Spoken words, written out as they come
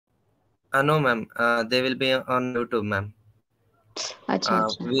No, ma'am. They will be on YouTube, ma'am. Acha,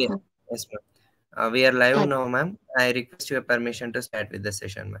 acha. We Yes, ma'am. We are live Ah, now, ma'am. I request your permission to start with the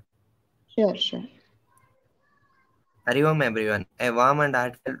session, ma'am. sure, sure. Hariom everyone. A warm and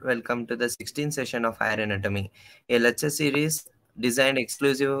heartfelt welcome to the 16th session of Higher Anatomy, a lecture series designed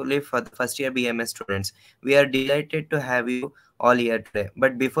exclusively for the first year BMS students. We are delighted to have you all here today.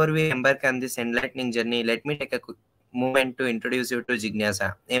 But before we embark on this enlightening journey, let me take a quick moment to introduce you to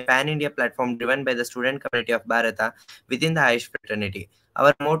Jignasa, a pan-India platform driven by the student community of Bharata within the Ayush fraternity.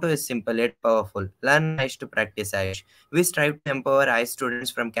 Our motto is simple yet powerful: learn Ayush to practice Ayush. We strive to empower ICE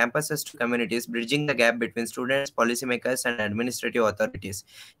students from campuses to communities, bridging the gap between students, policymakers, and administrative authorities.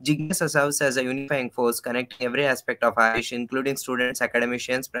 Jignasa serves as a unifying force connecting every aspect of ICE, including students,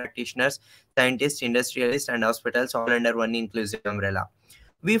 academicians, practitioners, scientists, industrialists, and hospitals, all under one inclusive umbrella.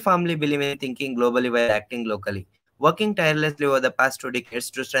 We firmly believe in thinking globally while acting locally. Working tirelessly over the past 2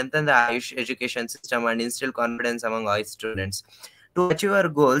 decades to strengthen the Ayush education system and instill confidence among Ayush students. To achieve our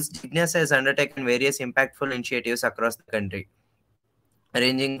goals, Jignasa has undertaken various impactful initiatives across the country,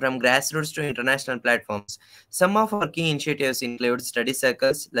 ranging from grassroots to international platforms. Some of our key initiatives include study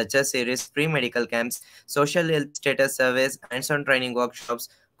circles, lecture series, free medical camps, social health status surveys, hands-on training workshops,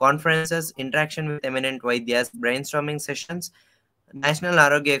 conferences, interaction with eminent Vaidyas, brainstorming sessions, National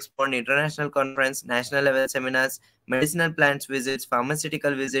Arogya Expo and International Conference, national level seminars, medicinal plants visits,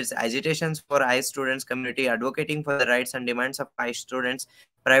 pharmaceutical visits, agitations for ICE students community, advocating for the rights and demands of ICE students,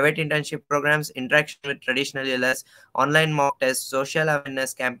 private internship programs, interaction with traditional healers, online mock tests, social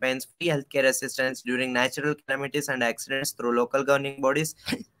awareness campaigns, free healthcare assistance during natural calamities and accidents through local governing bodies,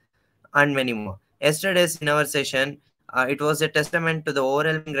 and many more. Yesterday's in our session, it was a testament to the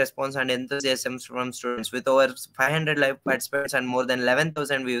overwhelming response and enthusiasm from students. With over 500 live participants and more than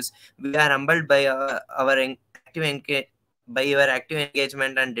 11,000 views, we are humbled by by your active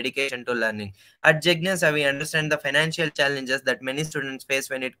engagement and dedication to learning. At Jignasa, we understand the financial challenges that many students face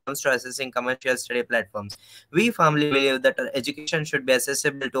when it comes to accessing commercial study platforms. We firmly believe that education should be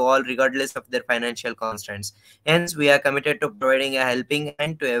accessible to all regardless of their financial constraints. Hence, we are committed to providing a helping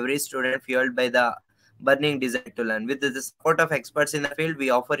hand to every student fueled by the burning desire to learn. With the support of experts in the field, we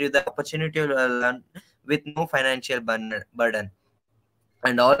offer you the opportunity to learn with no financial burden.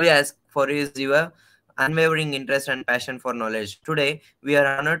 And all we ask for is your unwavering interest and passion for knowledge. Today, we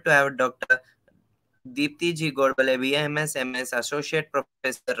are honored to have Dr. Deepti G. Godbole, BMS, MS, Associate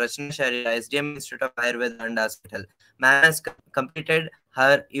Professor, Rachna Shareera, SDM Institute of Ayurveda and Hospital. Ma'am has completed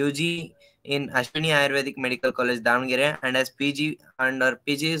her UG in Ashwini Ayurvedic Medical College, Davangere, and has PG, and her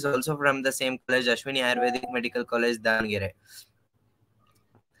PG is also from the same college, Ashwini Ayurvedic Medical College, Davangere.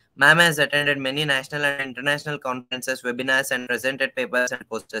 Ma'am has attended many national and international conferences, webinars, and presented papers and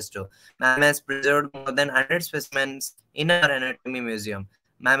posters too. Ma'am has preserved more than 100 specimens in our anatomy museum.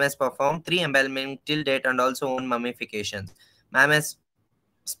 Ma'am has performed 3 embalming till date and also own mummifications. Ma'am has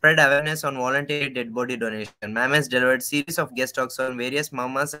spread awareness on voluntary dead body donation. Ma'am has delivered series of guest talks on various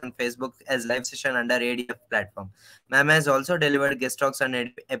mamas on Facebook as live session under ADF platform. Ma'am has also delivered guest talks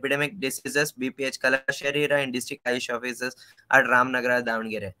on epidemic diseases, BPH Kala Shareera in district Ayush offices at Ramnagara,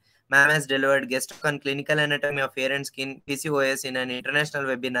 Davangere. Ma'am has delivered guest talk on clinical anatomy of hair and skin PCOS in an international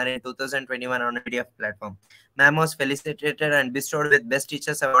webinar in 2021 on ADF platform. Ma'am was felicitated and bestowed with Best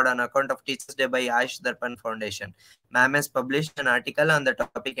Teachers Award on account of Teachers Day by Ayush Darpan Foundation. Ma'am has published an article on the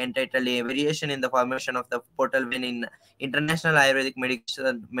topic entitled A Variation in the Formation of the Portal Vein in International Ayurvedic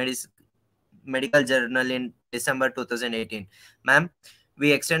Medical Journal in December 2018. Ma'am,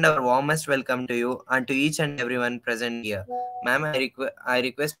 we extend our warmest welcome to you and to each and everyone present here. Ma'am, I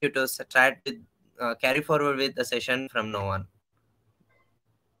request you to start with, carry forward with the session from now on.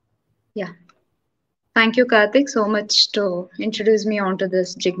 Yeah. Thank you, Karthik, so much to introduce me onto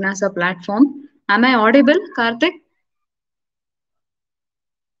this Jignasa platform. Am I audible, Karthik?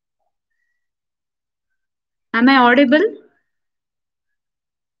 Am I audible?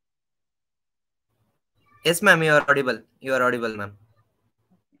 Yes, ma'am, you are audible. You are audible, ma'am.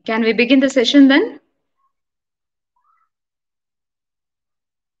 Can we begin the session then?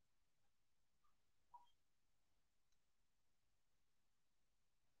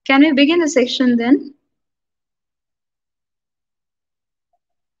 Can we begin the session then?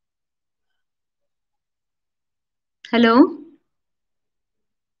 Hello?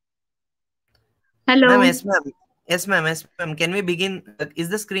 Ma'am, Hello? yes, ma'am. Yes, ma'am. Yes, ma'am. Can we begin?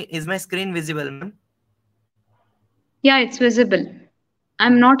 Is my screen visible, ma'am? Yeah, it's visible.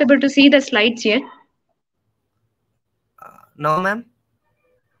 I'm not able to see the slides yet. Now, ma'am?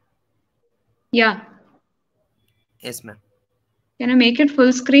 Yeah. Yes, ma'am. Can I make it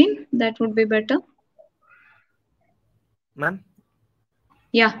full screen? That would be better. Ma'am?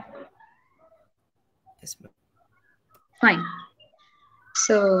 Yeah. Yes, ma'am. Fine.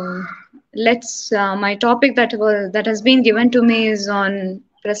 So let's. My topic that has been given to me is on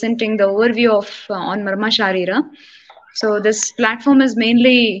presenting the overview of on Marma Shareera. So this platform is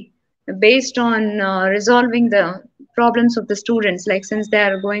mainly based on resolving the problems of the students. Like since they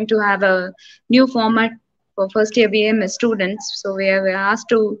are going to have a new format for first year BMS students, so we are asked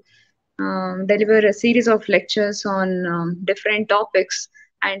to deliver a series of lectures on different topics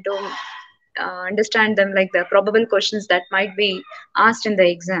and to understand them, like the probable questions that might be asked in the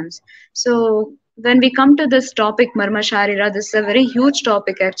exams. So when we come to this topic, Marma Sharira, this is a very huge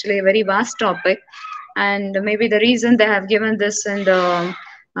topic, actually a very vast topic, and maybe the reason they have given this in the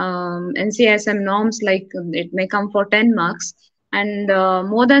NCSM norms, like it may come for 10 marks, and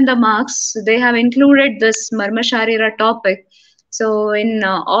more than the marks, they have included this Marma Sharira topic. So in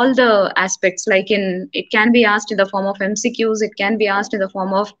all the aspects, like in it can be asked in the form of MCQs, it can be asked in the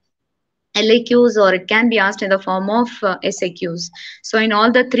form of LAQs, or it can be asked in the form of SAQs. So in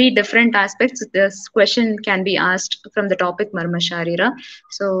all the three different aspects, this question can be asked from the topic Marma Sharira.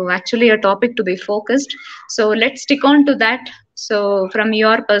 So actually a topic to be focused. So let's stick on to that. So from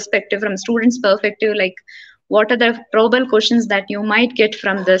your perspective, from students' perspective, like what are the probable questions that you might get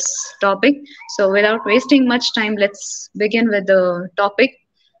from this topic? So without wasting much time, let's begin with the topic.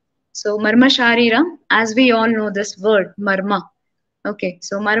 So Marma Sharira, as we all know this word, Marma. Okay,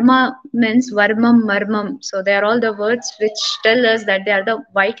 so marma means varmam, marmam. So they are all the words which tell us that they are the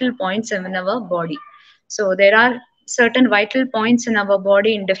vital points in our body. So there are certain vital points in our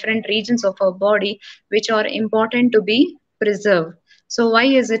body, in different regions of our body, which are important to be preserved. So why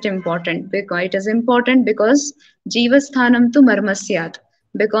is it important? Because it is important because jiva sthanam tu marmasyat.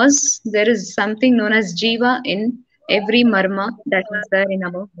 Because there is something known as jiva in every marma that is there in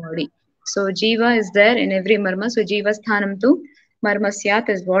our body. So jiva is there in every marma. So jiva sthanam tu Marmasyat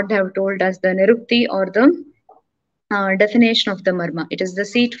is what they have told us the Nirukti, or the definition of the Marma. It is the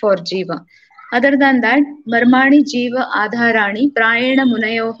seat for Jiva. Other than that, Marmani Jiva Adharani Prayena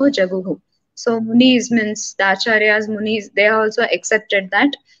Munayoho Jaguhu. So Munis means the Acharyas, Munis, they also accepted that.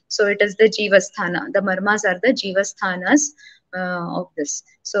 So it is the Jiva Sthana. The Marmas are the Jiva Sthanas of this.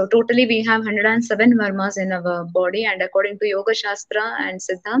 So totally we have 107 Marmas in our body, and according to Yoga Shastra and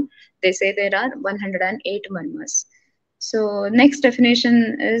Siddha, they say there are 108 Marmas. So next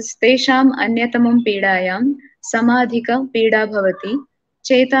definition is tesham anyatamam pidayam samadhika pida bhavati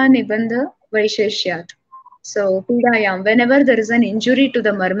cheta nibandha vaisheshyat. So pidayam, whenever there is an injury to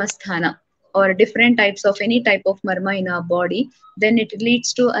the marmasthana or different types of any type of marma in our body, then it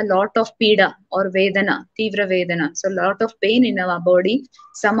leads to a lot of pida or vedana, tivra vedana. So a lot of pain in our body.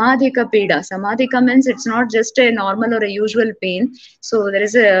 Samadhika pida. Samadhika means it's not just a normal or a usual pain. So there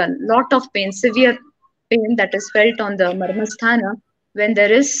is a lot of pain, severe pain that is felt on the marmasthana when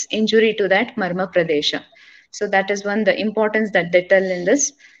there is injury to that marma pradesha. So that is one the importance that they tell in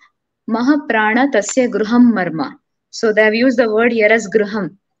this. Mahaprana tasya gruham marma. So they have used the word here as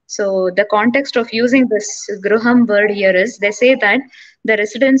gruham. So the context of using this gruham word here is they say that the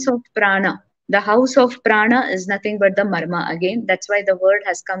residence of prana, the house of prana is nothing but the marma. Again, that's why the word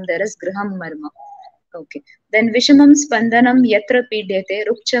has come there as gruham marma. Okay. Then Vishamam Spandanam Yatra Pidyate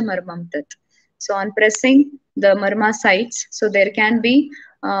Rupcha Marmam Tat. So on pressing the marma sites, so there can be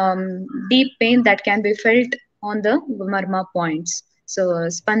deep pain that can be felt on the marma points. So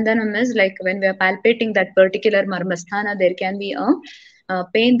Spandanam is like when we are palpating that particular marmasthana, there can be a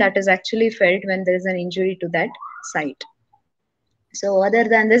pain that is actually felt when there is an injury to that site. So other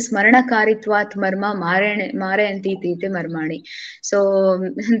than this, Maranakaritvat Marma Marayanti Titi Marmani. So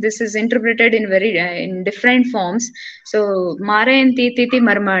this is interpreted in very in different forms. So Marayanti Titi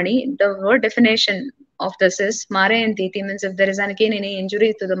Marmani, the word definition of this is Marayanti means if there is again any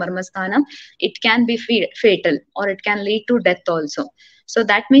injury to the Marmasthana, it can be fatal or it can lead to death also. So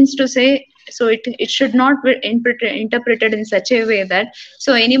that means to say, so it should not be interpreted in such a way that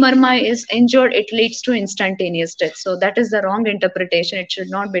so any marma is injured, it leads to instantaneous death. So that is the wrong interpretation. It should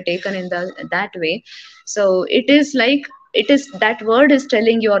not be taken in that way. So it is like it is that word is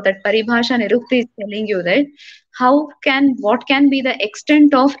telling you, or that paribhasha nirukti is telling you that what can be the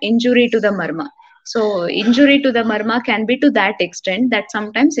extent of injury to the marma. So injury to the marma can be to that extent that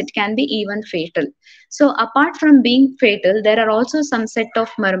sometimes it can be even fatal. So apart from being fatal, there are also some set of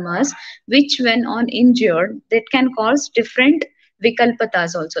marmas which, when on injured, that can cause different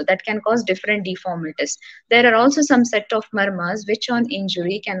vikalpatas also, that can cause different deformities. There are also some set of marmas which on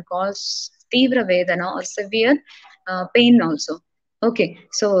injury can cause tivra vedana or severe pain also. Okay,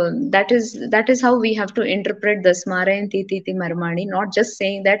 so that is how we have to interpret the smara and titi marmani, not just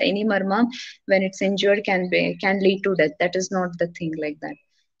saying that any marma when it's injured can lead to death. That is not the thing like that.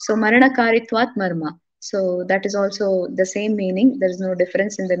 So marana karitvat marma. So that is also the same meaning. There is no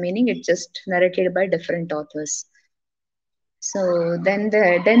difference in the meaning. It's just narrated by different authors. So then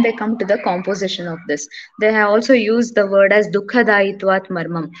they come to the composition of this. They have also used the word as dukkha daitvat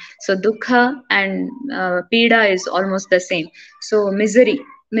marmam. So dukkha and pida is almost the same. So misery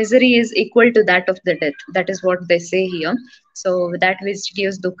is equal to that of the death. That is what they say here. So that which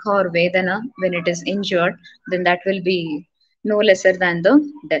gives dukkha or vedana when it is injured, then that will be no lesser than the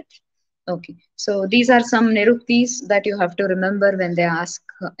death. Okay, so these are some niruktis that you have to remember when they ask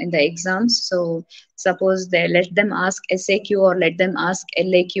in the exams. So suppose they let them ask SAQ or let them ask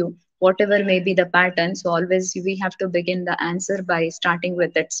LAQ, whatever may be the pattern. So always we have to begin the answer by starting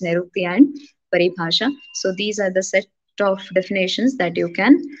with its nirukti and paribhasha. So these are the set of definitions that you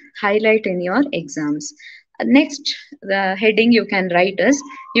can highlight in your exams. Next, the heading you can write is,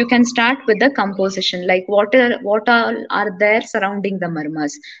 you can start with the composition, like what all are there surrounding the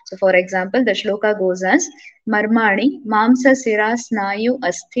marmas. So for example, the shloka goes as Marmani Mamsa Sira Snayu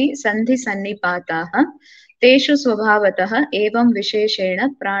Asthi Sandhi Sannipataha Teshu Swabhavatah Evam Visheshena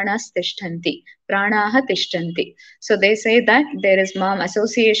Pranas Tishtanti. Pranaha Tishtanti. So they say that there is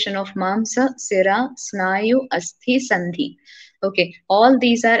association of Mamsa, Sira, Snayu, Asthi, Sandhi. Okay, all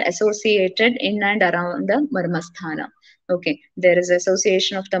these are associated in and around the Marmasthana. Okay, there is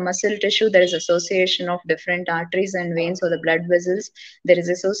association of the muscle tissue, there is association of different arteries and veins or the blood vessels, there is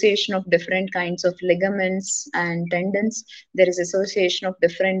association of different kinds of ligaments and tendons, there is association of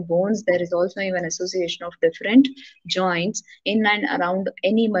different bones, there is also even association of different joints in and around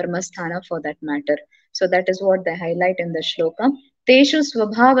any marmasthana for that matter. So that is what they highlight in the shloka. Teshu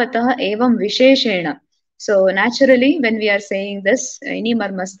swabhavatah evam visheshena. So naturally, when we are saying this, any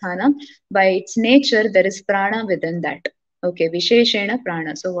marmasthana, by its nature, there is prana within that. Okay, Visheshena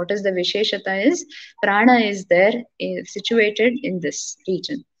Prana. So what is the Visheshata is? Prana is there situated in this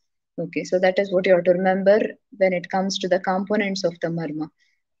region. Okay, so that is what you have to remember when it comes to the components of the marma.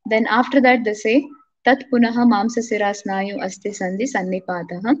 Then after that they say tat punaha mamsasira snayu asti sandhi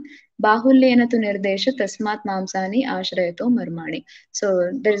sannipataha bahulyena tu nirdesha tasmat mamsani ashrayato marmani. So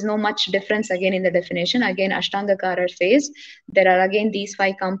there is no much difference again in the definition. Again, Ashtangakara says there are again these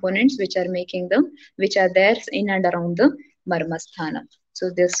five components which are making them, which are there in and around the marmasthana. So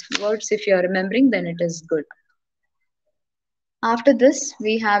these words, if you are remembering, then it is good. After this,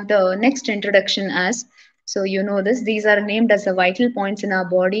 we have the next introduction as, so you know this, these are named as the vital points in our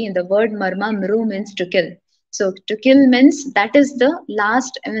body. In the word marma, mru means to kill. So to kill means that is the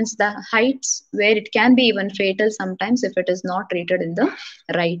last, means the heights where it can be even fatal sometimes if it is not treated in the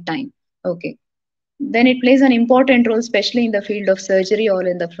right time. Okay. Then it plays an important role, especially in the field of surgery or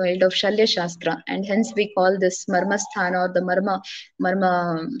in the field of Shalya Shastra. And hence we call this Marmasthana or the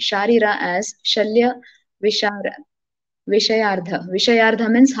Marma Sharira as Shalya Vishara. Vishayardha.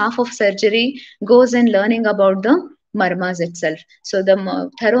 Vishayardha means half of surgery goes in learning about the marmas itself. So the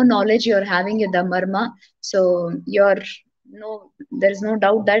thorough knowledge you're having in the marma, so you're no, there is no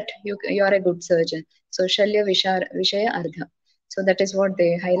doubt that you are a good surgeon. So Shalya Vishaya Ardha. So that is what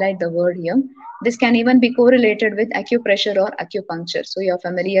they highlight the word here. This can even be correlated with acupressure or acupuncture. So you're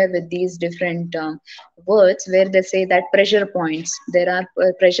familiar with these different words where they say that pressure points. There are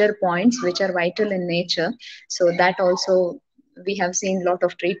pressure points which are vital in nature. So that also we have seen a lot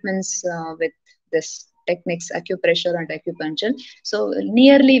of treatments with this techniques, acupressure and acupuncture. So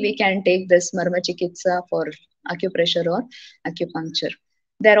nearly we can take this marma chikitsa for acupressure or acupuncture.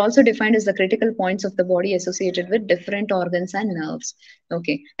 They are also defined as the critical points of the body associated with different organs and nerves.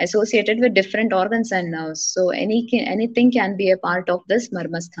 Okay, associated with different organs and nerves. So anything can be a part of this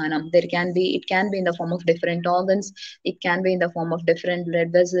marmasthanam. There can be, it can be in the form of different organs, it can be in the form of different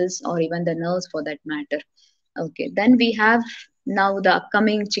blood vessels or even the nerves for that matter. Okay, then we have now the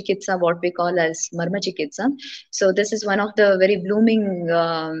upcoming chikitsa, what we call as marma chikitsa. So this is one of the very blooming,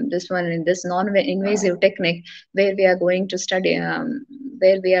 this one in this non-invasive technique where we are going to study,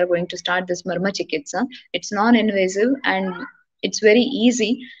 where we are going to start this marma chikitsa. It's non-invasive and it's very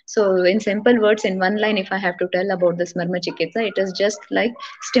easy. So in simple words, in one line, if I have to tell about this marma chikitsa, it is just like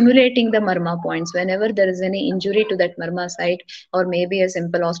stimulating the marma points. Whenever there is any injury to that marma site, or maybe a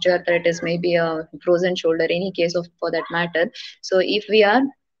simple osteoarthritis, maybe a frozen shoulder, any case of for that matter. So if we are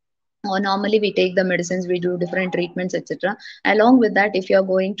or normally we take the medicines, we do different treatments, etc. Along with that, if you are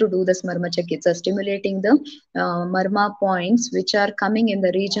going to do this marma chikitsa, stimulating the marma points which are coming in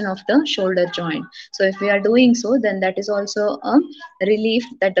the region of the shoulder joint. So if we are doing so, then that is also a relief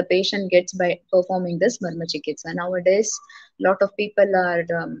that the patient gets by performing this marma chikitsa. Nowadays, a lot of people are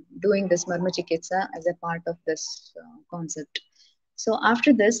doing this marma chikitsa as a part of this concept. So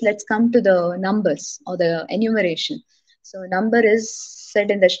after this, let's come to the numbers or the enumeration. So number is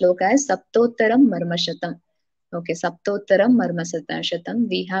said in the shloka as Saptottaram Marmashatam. Okay, Saptottaram Marmashatam.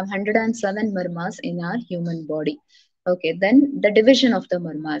 We have 107 marmas in our human body. Okay, then the division of the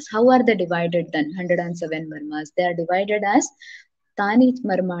marmas. How are they divided then? 107 marmas. They are divided as Tani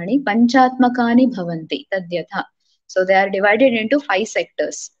marmani panchatmakani bhavanti tadyatha. So they are divided into five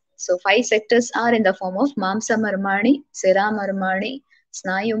sectors. So five sectors are in the form of Mamsa marmani, Sira marmani,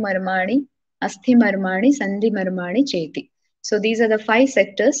 Snayu marmani, Asthi marmani, Sandhi marmani, Cheti. So these are the five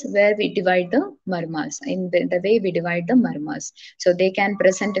sectors where we divide the marmas, in the way we divide the marmas. So they can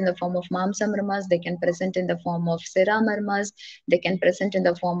present in the form of Mamsa marmas, they can present in the form of Sira marmas, they can present in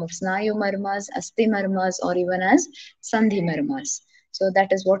the form of Snayu marmas, Asthi marmas, or even as Sandhi marmas. So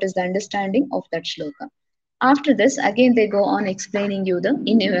that is what is the understanding of that shloka. After this, again they go on explaining you the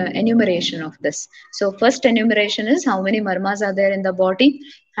enumeration of this. So first enumeration is how many marmas are there in the body.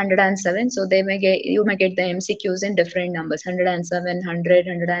 107. So they may get, you may get the MCQs in different numbers: 107, 100,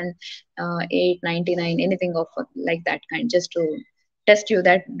 108, 99, anything of like that kind, just to test you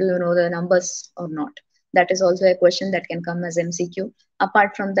that do you know the numbers or not. That is also a question that can come as MCQ.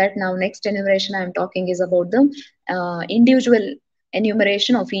 Apart from that, now next enumeration I am talking is about the individual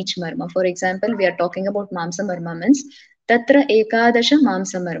enumeration of each marma. For example, we are talking about Mamsa marma means Tatra Ekadasha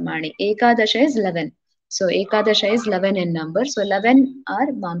Mamsa marmani. Ekadasha is 11. So Ekadasha is 11 in number. So 11 are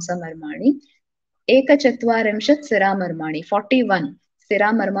Mamsa marmani. Ekachatvarimshat Sira marmani. 41. Sira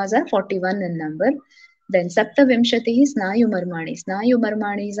marmas are 41 in number. Then Saptavimshati is Snayu marmani. Snayu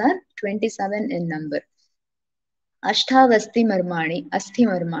marmanis are 27 in number. Ashtavasti marmani, asthi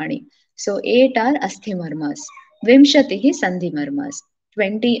marmani. So 8 are asthi marmas. Vimshatihi sandhi marmas.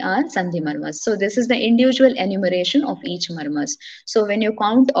 20 are sandhi marmas. So this is the individual enumeration of each marmas. So when you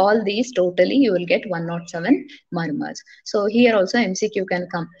count all these totally, you will get 107 marmas. So here also MCQ can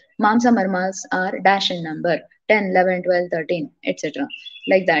come. Mamsa marmas are dash in number: 10, 11, 12, 13, etc.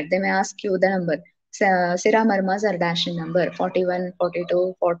 Like that. They may ask you the number. Sira marmas are dash in number: 41,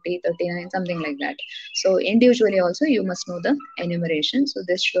 42, 40, 39, something like that. So individually also you must know the enumeration. So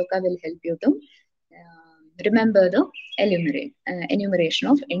this shloka will help you to remember the enumeration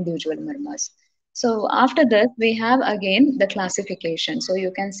of individual marmas. So after that we have again the classification. So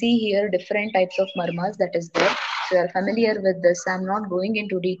you can see here different types of marmas that is there. So you are familiar with this. I'm not going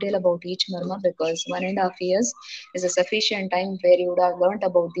into detail about each marma because 1.5 years is a sufficient time where you would have learned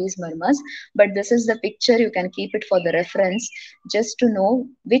about these marmas. But this is the picture, you can keep it for the reference just to know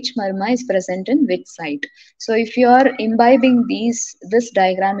which marma is present in which site. So if you are imbibing this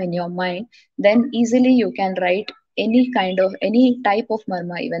diagram in your mind, then easily you can write any kind of any type of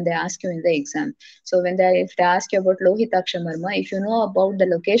marma even they ask you in the exam. So when they if they ask you about Lohitaksha marma, if you know about the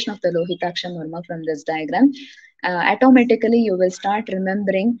location of the Lohitaksha marma from this diagram, automatically you will start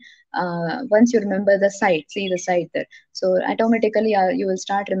remembering. Once you remember the site, see the site there, so automatically you will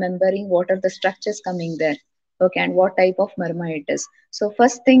start remembering what are the structures coming there. Okay, and what type of marma it is. So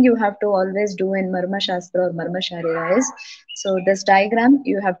first thing you have to always do in Marma Shastra or Marma Shareera is, so this diagram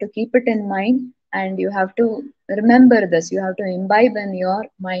you have to keep it in mind and you have to remember this. You have to imbibe in your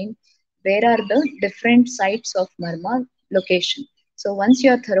mind where are the different sites of Marma location. So once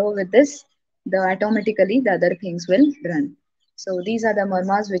you are thorough with this, the automatically the other things will run. So these are the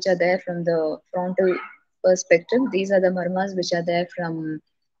marmas which are there from the frontal perspective. These are the marmas which are there from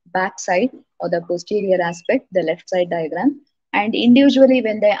back side or the posterior aspect, the left side diagram. And individually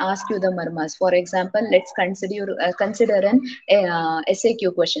when they ask you the marmas, for example, let's consider an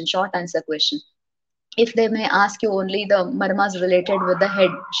SAQ question, short answer question. If they may ask you only the marmas related with the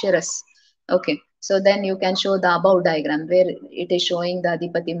head, shiras, okay, so then you can show the above diagram where it is showing the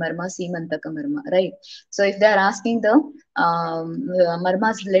Adipati marma, Simantaka marma, right? So if they are asking the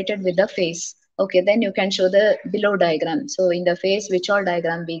marmas related with the face, okay, then you can show the below diagram. So in the face, which all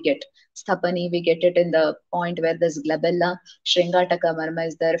diagram we get? Sthapani, we get it in the point where there's glabella. Shringataka marma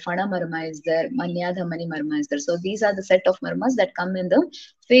is there, Fana marma is there, Manyadhamani marma is there. So these are the set of marmas that come in the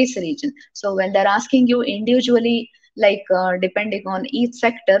face region. So when they're asking you individually, like depending on each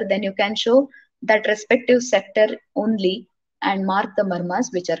sector, then you can show that respective sector only and mark the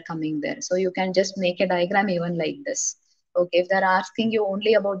marmas which are coming there. So you can just make a diagram even like this. Okay, if they're asking you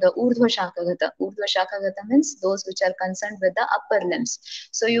only about the Urdhva Shakagata means those which are concerned with the upper limbs.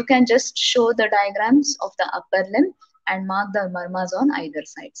 So you can just show the diagrams of the upper limb and mark the marmas on either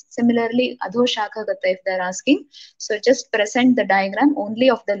sides. Similarly, Adho Shakagata, if they're asking, so just present the diagram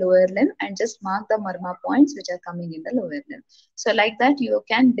only of the lower limb and just mark the marma points which are coming in the lower limb. So like that, you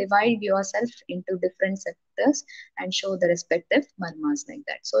can divide yourself into different sectors and show the respective marmas like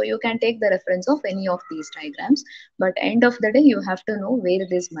that. So you can take the reference of any of these diagrams, but end of the day, you have to know where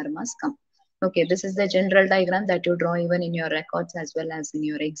these marmas come. Okay, this is the general diagram that you draw even in your records as well as in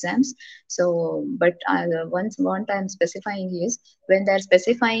your exams. So, but once what I'm specifying is when they're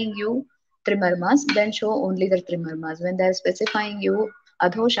specifying you trimarmas, then show only the trimarmas. When they're specifying you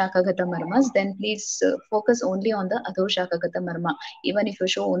adho shakagata marmas, then please focus only on the adho shakagata marma. Even if you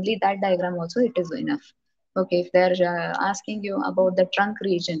show only that diagram, also it is enough. Okay, if they're asking you about the trunk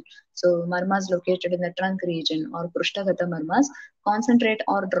region, so marmas located in the trunk region or prushtagata marmas, concentrate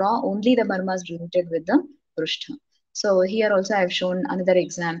or draw only the marmas related with the prushtha. So here also I have shown another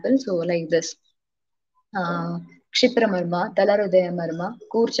example. So like this. Kshipra Marma, Talarudaya Marma,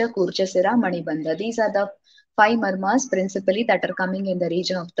 Kurcha, Kurcha Sira, Manibandha. These are the five marmas principally that are coming in the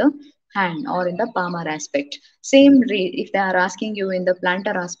region of the hand or in the palmar aspect. If they are asking you in the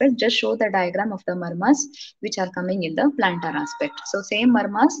plantar aspect, just show the diagram of the marmas which are coming in the plantar aspect. So same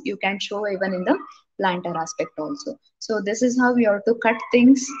marmas you can show even in the plantar aspect also. So this is how you have to cut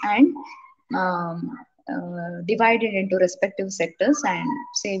things and divide it into respective sectors and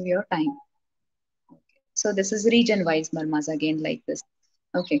save your time. So this is region wise marmas again like this.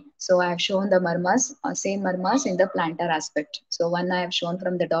 Okay, so I have shown the marmas, same marmas in the plantar aspect. So one I have shown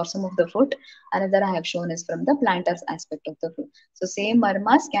from the dorsum of the foot, another I have shown is from the plantar aspect of the foot. So same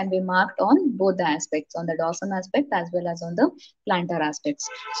marmas can be marked on both the aspects, on the dorsum aspect as well as on the plantar aspects.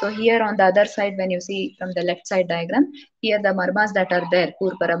 So here on the other side, when you see from the left side diagram, here the marmas that are there,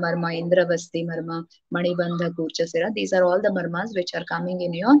 Purpara marma, Indravasti marma, Manibandha, Kurchasira, these are all the marmas which are coming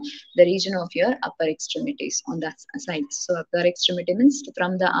in your the region of your upper extremities on the sides. So upper extremity means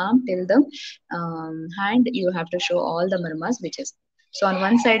from the arm till the hand, you have to show all the marmas which is. So on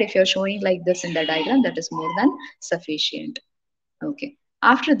one side, if you're showing like this in the diagram, that is more than sufficient. Okay.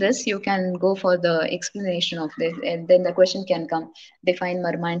 After this, you can go for the explanation of this, and then the question can come: define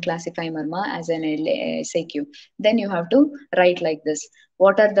marma and classify marma as an SAQ. Then you have to write like this: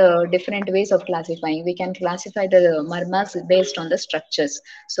 what are the different ways of classifying? We can classify the marmas based on the structures.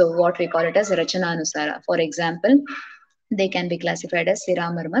 So what we call it as Rachana Anusara. For example, they can be classified as Sira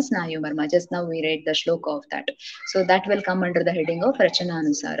Marma, Snayu Marma. Just now we read the shloka of that. So that will come under the heading of Rachana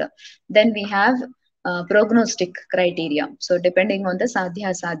Anusara. Then we have prognostic criteria. So depending on the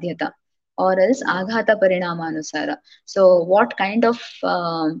Sadhya Sadhyata or else Aghata Parinamanusara. So what kind of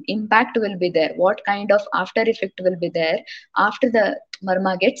impact will be there? What kind of after effect will be there after the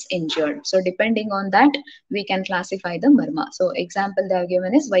marma gets injured? So depending on that, we can classify the marma. So example they have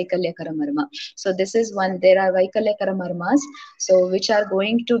given is Vaikalyakara marma. So this is one. There are Vaikalyakara marmas, so which are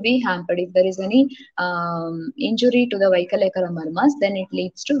going to be hampered. If there is any injury to the Vaikalyakara marmas, then it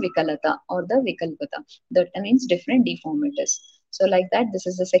leads to Vikalata or the Vikalpata. That means different deformities. So like that, this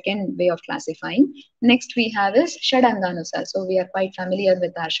is the second way of classifying. Next we have is Shadanganusar. So we are quite familiar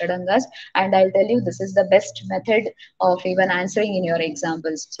with our Shadangas, and I'll tell you this is the best method of even answering in your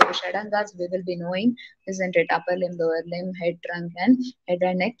examples. So Shadangas we will be knowing, isn't it? Upper limb, lower limb, head, trunk, and head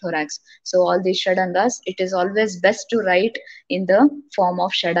and neck, thorax. So all these Shadangas, it is always best to write in the form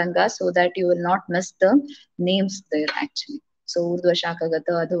of Shadanga so that you will not miss the names there actually. So Urdhva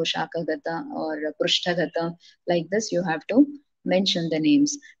Shakagata, Adho Shakagata, or Prushtagata, like this you have to mention the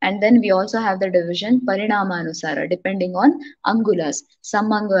names. And then we also have the division Parinamanusara depending on angulas.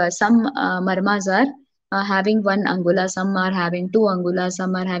 Some marmas are having one angula, some are having two angulas,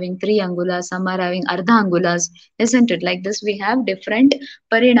 some are having three angulas, some are having ardha angulas, isn't it? Like this, we have different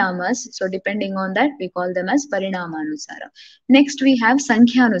parinamas. So depending on that, we call them as parinamanusara. Next, we have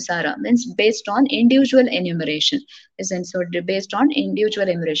sankhyanusara, means based on individual enumeration, isn't so based on individual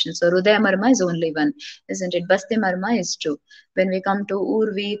enumeration. So Rudaya Marma is only one, isn't it? Basti Marma is two. When we come to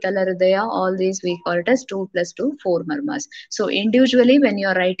Urvi, Talarudaya, all these we call it as 2 plus 2, 4 marmas. So individually, when you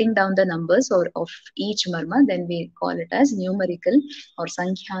are writing down the numbers or of each marma, then we call it as numerical or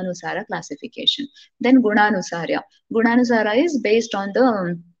Sankhyanusara classification. Then Gunanusarya. Gunanusara is based on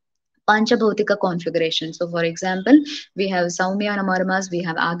the Panchabhautika configuration. So, for example, we have Saumyana marmas, we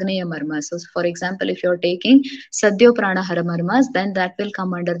have Agneya marmas. So, for example, if you're taking Sadhyo Pranahara marmas, then that will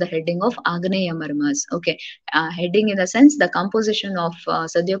come under the heading of Agneya marmas. Okay, heading in the sense the composition of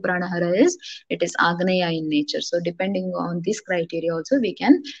Sadhyo Pranahara is it is Agneya in nature. So, depending on this criteria, also we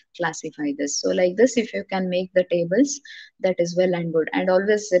can classify this. So, like this, if you can make the tables, that is well and good. And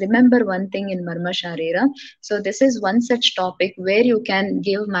always remember one thing in Marma Shareera. So, this is one such topic where you can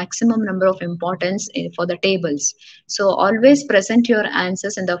give maximum number of importance for the tables. So always present your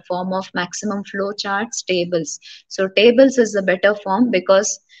answers in the form of maximum flow charts, tables. So tables is the better form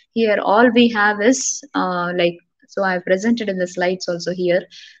because here all we have is like, so I have presented in the slides also here.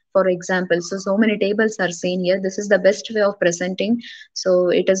 for example. So many tables are seen here. This is the best way of presenting. So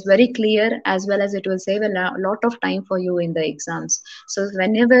it is very clear, as well as it will save a lot of time for you in the exams. So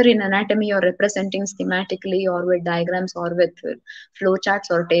whenever in anatomy you're representing schematically or with diagrams or with flow charts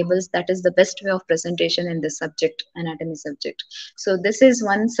or tables, that is the best way of presentation in this subject, anatomy subject. So this is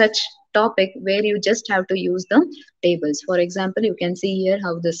one such topic where you just have to use the tables. For example, you can see here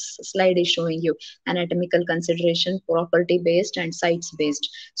how this slide is showing you anatomical consideration, property based and sites based.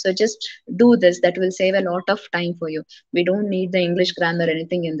 So just do this, that will save a lot of time for you. We don't need the English grammar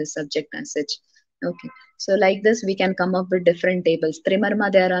anything in this subject as such. Okay, so like this we can come up with different tables.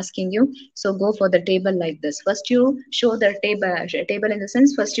 Trimarma they are asking you, so go for the table like this. First you show the table in the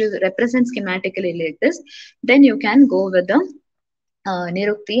sense, first you represent schematically like this, then you can go with the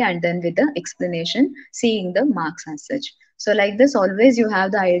nirukti and then with the explanation, seeing the marks as such. So like this always you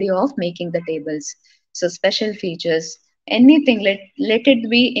have the idea of making the tables. So special features, anything, let it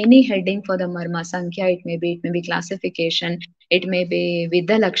be any heading for the marma sankhya, it may be classification, it may be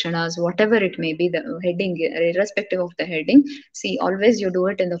vidya lakshanas, whatever it may be, the heading, irrespective of the heading. See, always you do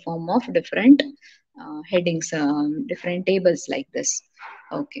it in the form of different headings, different tables like this.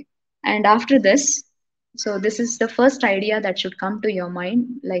 Okay, and after this, so this is the first idea that should come to your mind,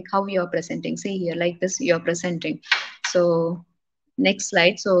 like how you are presenting. See here, like this you are presenting. So next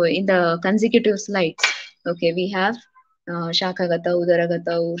slide. So in the consecutive slides, okay, we have Shakhagata, Udaragata,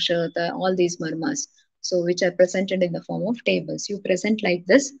 Urshagata, all these marmas. So which are presented in the form of tables. You present like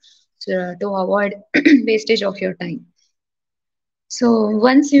this, so, to avoid wastage of your time. So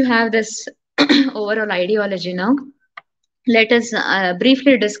once you have this overall ideology now, let us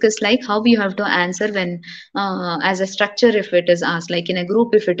briefly discuss like how you have to answer when as a structure, if it is asked, like in a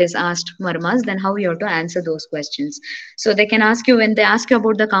group if it is asked marmas, then how you have to answer those questions. So they can ask you, when they ask you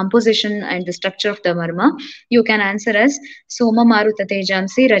about the composition and the structure of the marma, you can answer as soma maruta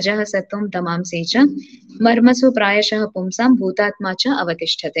tejamsi rajah sattvam tamamsi cha marmasu prayashah pumsam bhutatma cha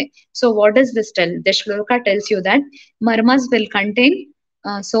avatishthate. So what does this tell? The shloka tells you that marmas will contain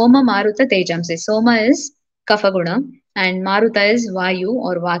soma maruta tejamsi. Soma is kapha guna and Maruta is Vayu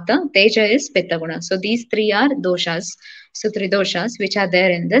or Vata, Teja is Pitta Guna. So these three are doshas, so three doshas which are there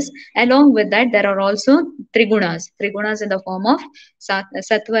in this. Along with that, there are also trigunas in the form of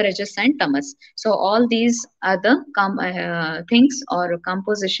Sattva, Rajas, and Tamas. So all these are the things or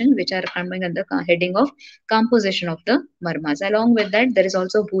composition which are coming under the heading of composition of the marmas. Along with that, there is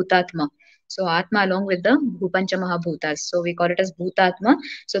also Bhutatma. So Atma along with the Bhupancha Mahabhutas. So we call it as Bhutatma.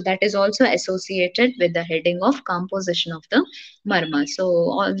 So that is also associated with the heading of composition of the marma. So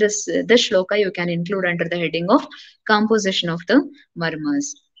all this shloka you can include under the heading of composition of the marmas.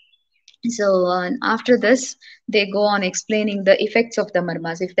 So after this, they go on explaining the effects of the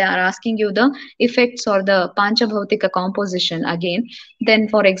marmas. If they are asking you the effects or the panchabhautika composition again, then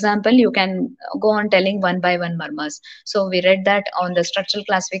for example, you can go on telling one by one marmas. So we read that on the structural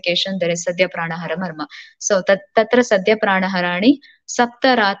classification, there is Sadhya Pranahara marma. So tatra Sadhya Pranaharani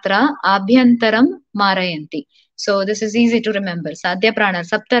Sapta Ratra Abhyantaram Marayanti. So this is easy to remember. Sadhya Prana,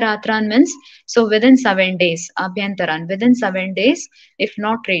 Sapta Ratran means, so within 7 days, Abhyantaran, within 7 days, if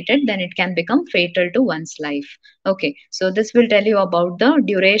not treated, then it can become fatal to one's life. Okay, so this will tell you about the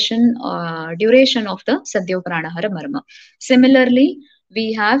duration of the Sadhya Pranahara Marma. Similarly,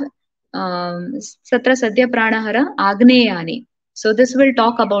 we have Satra Sadhya Pranahara Agneyani. So this will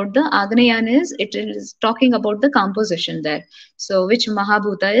talk about the Agneyani, it is talking about the composition there. So which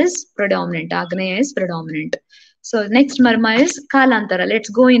Mahabhuta is predominant? Agneya is predominant. So next marma is Kalantara. Let's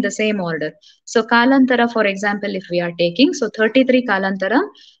go in the same order. So Kalantara, for example, if we are taking, so 33 Kalantara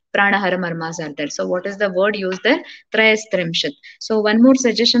Pranahara marmas are there. So what is the word used there? Trayastrimshat. So one more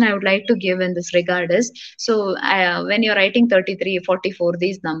suggestion I would like to give in this regard is, so when you're writing 33, 44,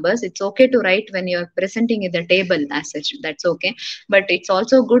 these numbers, it's okay to write when you're presenting in the table as such. That's okay. But it's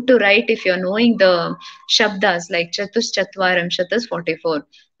also good to write if you're knowing the shabdas like Chatus Chatvaram Shatas 44.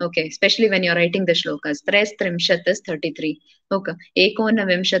 Okay, especially when you're writing the shlokas. Trayastrimshat is 33. Okay, Ekona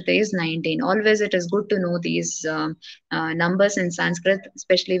Vimshate is 19. Always it is good to know these numbers in Sanskrit,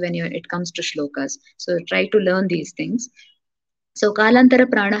 especially when it comes to shlokas. So try to learn these things. So Kalantara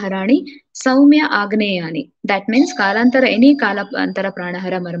Pranaharani, Saumya Agneyani. That means Kalantara, any Kalantara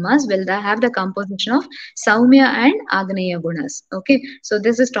Pranahara Marmas will have the composition of Saumya and Agneya Gunas. Okay, so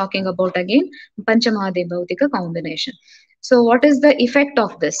this is talking about again Panchamahadebhautika combination. So what is the effect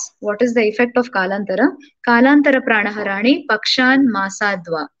of this? What is the effect of Kalantara? Kalantara Pranaharani Pakshan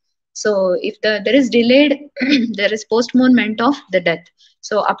Masadva. So if there is delayed, there is postponement of the death.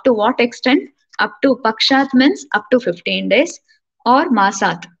 So up to what extent? Up to Pakshat means up to 15 days or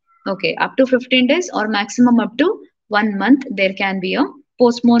Masat. Okay, up to 15 days or maximum up to 1 month there can be a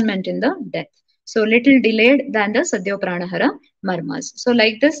postponement in the death. So little delayed than the Sadhya Pranahara Marmas. So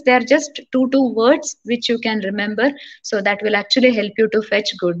like this, they are just two words which you can remember. So that will actually help you to fetch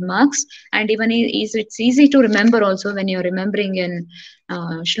good marks. And even it's easy to remember also when you're remembering in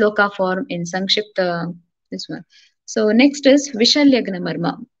shloka form in Sankshipta. This one. So next is Vishalyagna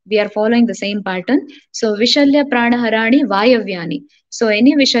Marma. We are following the same pattern. So Vishalya Pranaharani Vayavyani. So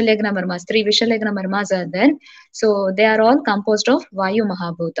any Vishalyagna Marmas, three Vishalyagna Marmas are there. So they are all composed of Vayu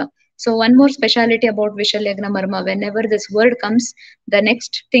Mahabhuta. So one more speciality about Vishalyagna Marma, whenever this word comes, the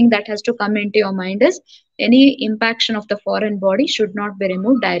next thing that has to come into your mind is any impaction of the foreign body should not be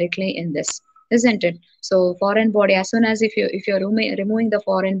removed directly in this, isn't it? So foreign body, as soon as if you're removing the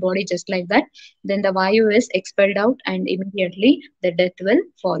foreign body just like that, then the Vayu is expelled out and immediately the death will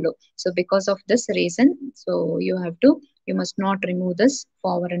follow. So because of this reason, so you must not remove this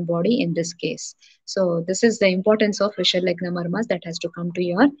foreign body in this case. So this is the importance of Vishalagna Marmas that has to come to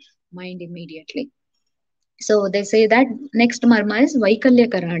your mind immediately. So they say that next marma is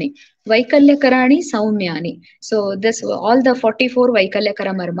Vaikalyakarani. Vaikalyakarani Saumyani. So this all the 44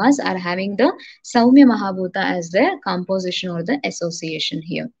 Vaikalyakara marmas are having the Saumya Mahabhuta as their composition or the association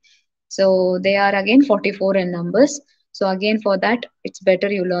here. So they are again 44 in numbers. So again for that, it's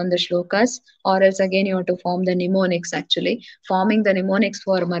better you learn the shlokas, or else again you have to form the mnemonics actually. Forming the mnemonics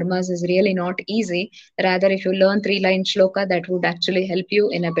for marmas is really not easy. Rather, if you learn three-line shloka, that would actually help you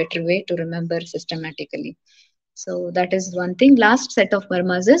in a better way to remember systematically. So that is one thing. Last set of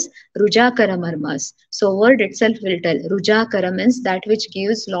marmas is Rujakara marmas. So word itself will tell. Rujakara means that which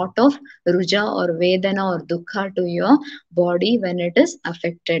gives lot of ruja or vedana or dukha to your body when it is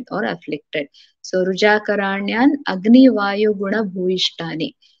affected or afflicted. So Rujakaranyan Agni Vayu Guna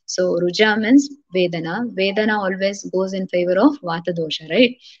Bhuishtani. So Ruja means Vedana. Vedana always goes in favor of Vata dosha,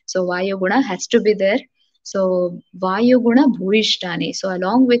 right? So Vayu Guna has to be there. So Vayu Guna Bhuishtani. So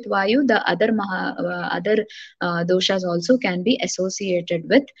along with Vayu, the other doshas also can be associated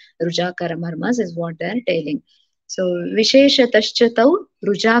with Rujakara marmas is what they are telling. So Visheshatashchatau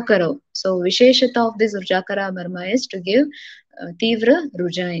Rujakaro. So Visheshata of this Rujakara marma is to give Tivra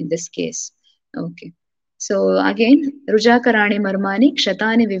Ruja in this case. Okay. So again, Rujakarani marmani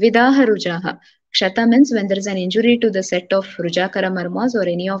kshatani vividaha rujaha. Kshata means when there is an injury to the set of Rujakara marmas or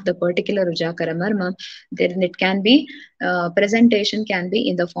any of the particular Rujakara marma, then it can be presentation can be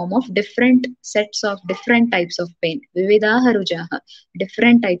in the form of different sets of different types of pain. Vividaha rujaha,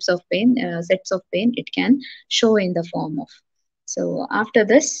 different types of pain, sets of pain it can show in the form of. So after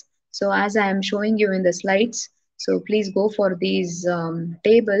this, so as I am showing you in the slides, so please go for these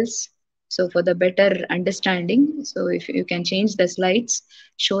tables. So for the better understanding, so if you can change the slides,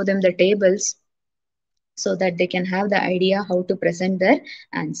 show them the tables so that they can have the idea how to present their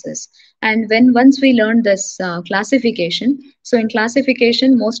answers. And when once we learn this classification, so in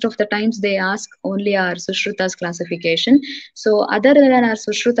classification most of the times they ask only our Sushruta's classification. So other than our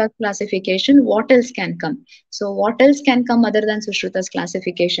Sushruta classification, what else can come? So what else can come other than Sushruta's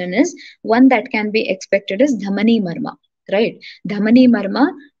classification is one that can be expected is Dhamani Marma, right? Dhamani Marma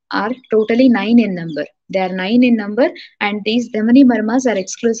are totally 9 in number. They are 9 in number, and these Dhamani Marmas are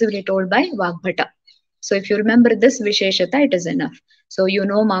exclusively told by Vagbhata. So if you remember this Visheshata, it is enough. So you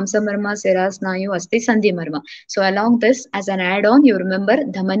know Mamsa Marma, Sera, Snayu, Asti, Sandhi Marma. So along this, as an add-on, you remember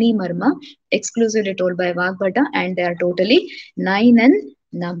Dhamani Marma, exclusively told by Vagbhata, and they are totally 9 in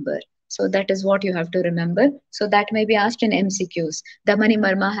number. So that is what you have to remember. So that may be asked in MCQs. Dhamani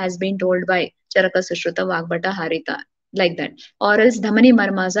Marma has been told by Charaka, Sushruta, Vagbhata, Harita, like that. Or else Dhamani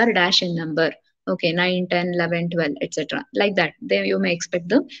Marmas are dash in number. Okay, 9, 10, 11, 12, etc. Like that. There you may expect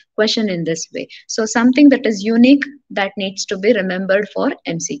the question in this way. So something that is unique that needs to be remembered for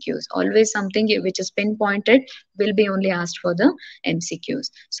MCQs. Always something which is pinpointed will be only asked for the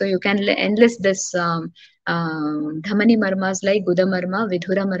MCQs. So you can enlist this Dhamani marmas like Guda marma,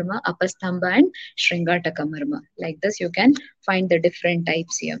 Vidhura marma, Apastamba and Shringataka marma. Like this you can find the different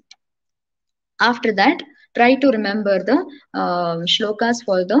types here. After that, try to remember the shlokas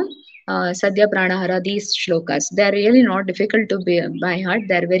for the Sadhya Pranahara, these shlokas. They are really not difficult to be by heart.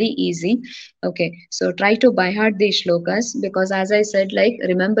 They are very easy. Okay, so try to by heart these shlokas because, as I said, like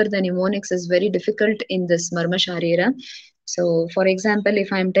remember the mnemonics is very difficult in this Marma Shareera. So, for example,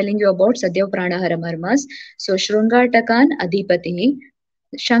 if I am telling you about Sadhya Pranahara Marmas, so Shrungatakan Adhipati,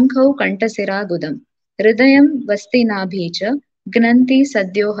 Shankau Kantasira Gudam, Hridayam Vasti Nabhicha, Gnanti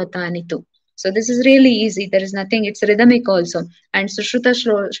Sadhyo Hatanitu. So this is really easy. There is nothing. It's rhythmic also. And Sushruta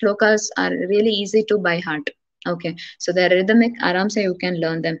shlokas are really easy to by heart. Okay, so they're rhythmic. Aram se you can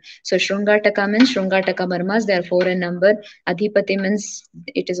learn them. So Shrungataka means Shrungataka Marmas. They are four in number. Adhipati means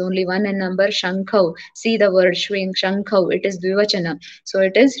it is only one in number. Shankhav. See the word Shwing Shankhav. It is Dvivachana. So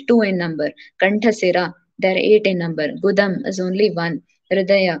it is two in number. Kanthasira. They are eight in number. Gudam is only one.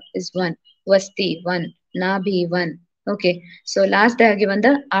 Hridaya is one. Vasti one. Nabhi one. Okay, so last they are given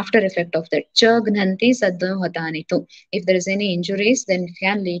the after effect of that. Cha gnanti saddo hatanitu. If there is any injuries, then it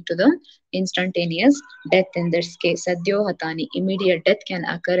can lead to the instantaneous death in this case. Sadhyo hatani, immediate death can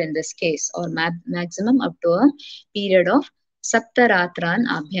occur in this case, or maximum up to a period of saptaratran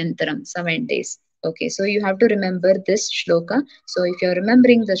abhyantaram, 7 days. Okay, so you have to remember this shloka. So if you're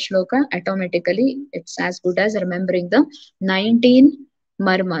remembering the shloka, automatically it's as good as remembering the 19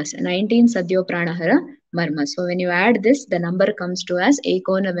 marmas, 19 sadhyo pranahara marmas. So when you add this, the number comes to as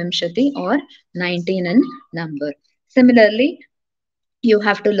ekona vimshati or 19 in number. Similarly, you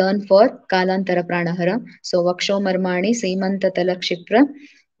have to learn for Kalantara Pranahara. So Vaksho Marmani Seemanta Tala Kshipra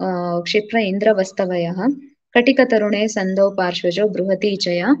Kshipra Indra Vastavaya Katika Tarune Sandho Parshvajo Bruhati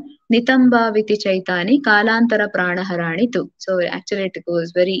Chaya Nitamba Viti Chaitani Kalantara Pranaharani tu. So actually it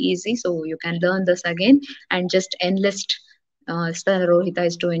goes very easy. So you can learn this again and just enlist Rohita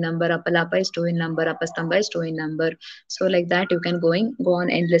is two in number, Apalapa is two in number, Apastamba is two in number. So like that you can go on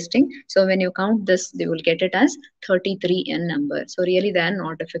enlisting. So when you count this, you will get it as 33 in number. So really they are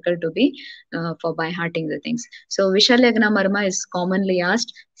not difficult to be for by hearting the things. So Vishalyagna Marma is commonly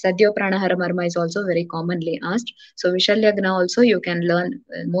asked. Sadhyo Pranahara Marma is also very commonly asked. So Vishalyagna also you can learn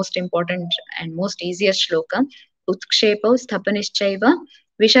most important and most easiest shloka. Utskshepo Sthapanishchaiva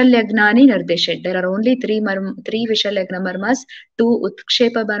Vishalyagnani Nirdeshet. There are only three Vishalyagna marmas, two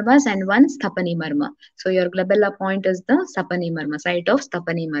Utkshepa marmas, and one Sthapani marma. So your glabella point is the Sapani marma, site of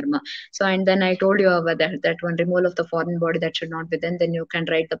Sthapani marma. So and then I told you about that one removal of the foreign body that should not be done. Then you can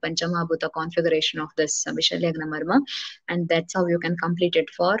write the Panchamahabhuta configuration of this Vishalyagna marma, and that's how you can complete it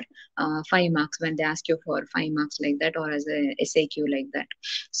for 5 marks when they ask you for 5 marks like that or as a SAQ like that.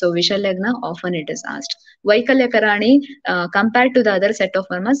 So Vishalyagna often it is asked. Vaikalyakarani compared to the other set of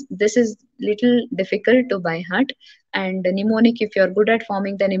marmas, this is little difficult to by heart. And mnemonic, if you're good at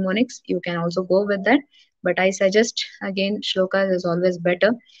forming the mnemonics, you can also go with that. But I suggest again, shlokas is always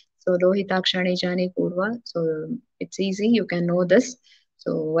better. So Rohitakshani Jani Purva. So it's easy, you can know this.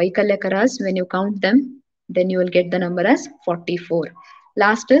 So Vaikalyakaras, when you count them, then you will get the number as 44.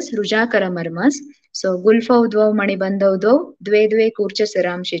 Last is Rujakara Marmas. So Gulfa Udvav Manibandha Udvav Dve Dve Kurcha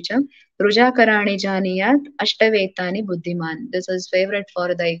Siramshicha Rujakarani Janiyat Ashtavetani Buddhiman. This is favorite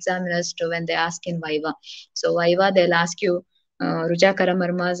for the examiners to when they ask in Viva. So Viva they'll ask you Rujakara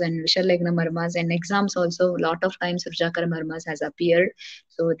Marmas and Vishalegna Marmas, and exams also a lot of times Rujakara Marmas has appeared.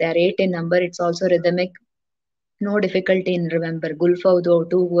 So they are 8 in number. It's also rhythmic, no difficulty in remember. Gulfa udvav,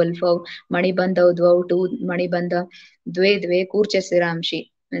 two Gulfa, Manibandha udvav, two Manibandha, Dve Dve, Kurcha Siramshi.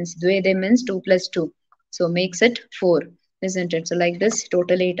 Means Dve De means 2 plus 2. So makes it 4, isn't it? So like this,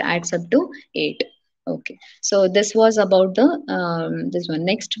 totally it adds up to 8. Okay, so this was about the this one.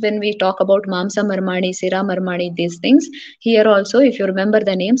 Next, when we talk about Mamsa Marmani, Sira Marmani, these things, here also, if you remember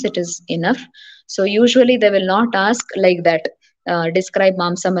the names, it is enough. So usually they will not ask like that. Describe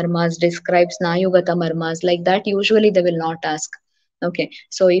Mamsa Marmas, describe Snayugata Marmas, like that. Usually they will not ask. Okay,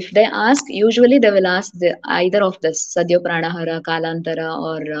 so if they ask, usually they will ask either of this Sadhyo Pranahara, Kalantara,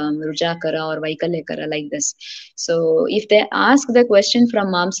 or Rujakara, or Vaikalekara, like this. So if they ask the question from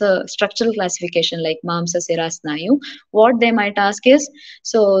Mamsa structural classification, like Mamsa Sira Snayu, what they might ask is,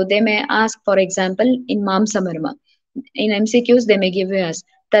 so they may ask, for example, in Mamsa Marma, in MCQs, they may give you as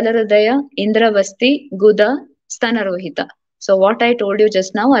Talaradaya, Indravasti, Guda, Stanarohita. So what I told you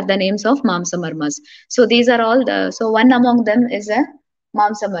just now are the names of Mamsa Marmas. So these are all so one among them is a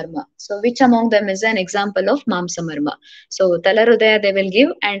Mamsa Marma. So which among them is an example of Mamsa Marma? So Talarudaya they will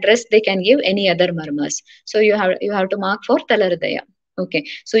give, and rest they can give any other Marmas. So you have to mark for Talarudaya. Okay.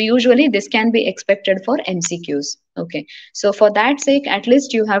 So usually this can be expected for MCQs. Okay. So for that sake, at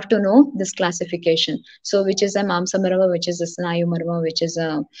least you have to know this classification. So which is a Mamsa Marma, which is a Snayu Marma, which is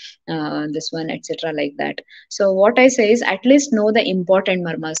a this one, etc. like that. So what I say is at least know the important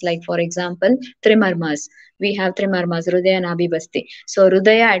marmas. Like for example, Trimarmas. We have Trimarmas, Rudaya, Nabhi, Basti. So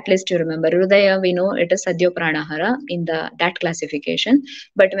Rudaya, at least you remember. Rudaya, we know it is Sadhyo Pranahara in that classification.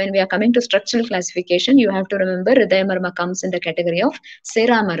 But when we are coming to structural classification, you have to remember Rudaya Marma comes in the category of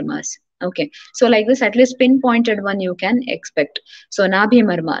Sera Marmas. Okay, so like this, at least pinpointed one you can expect. So Nabhi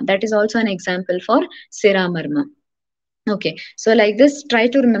Marma, that is also an example for Sera Marma. Okay, so like this, try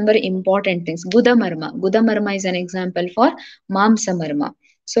to remember important things. Guda Marma. Guda Marma is an example for Mamsa Marma.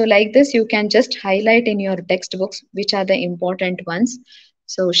 So like this, you can just highlight in your textbooks which are the important ones.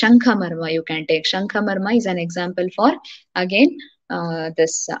 So Shankha Marma you can take. Shankha Marma is an example for again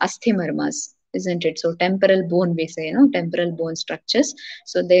this Asthi Marmas, isn't it? So temporal bone we say, temporal bone structures.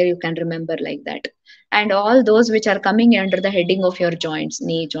 So there you can remember like that. And all those which are coming under the heading of your joints,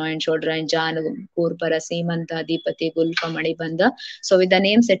 knee joint, shoulder and janu, kurpara, simanta, dipati, gulfa, manibandha. So with the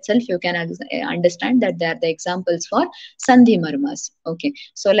names itself, you can understand that they are the examples for sandhi marmas. Okay.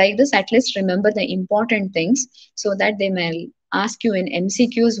 So like this, at least remember the important things so that they may ask you in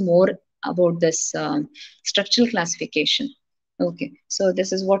MCQs more about this structural classification. Okay. So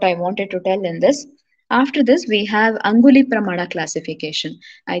this is what I wanted to tell in this. After this, we have Anguli Pramana classification.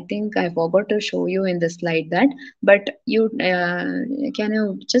 I think I forgot to show you in the slide that, but you can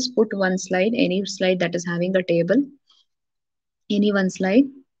you just put one slide, any slide that is having a table, any one slide.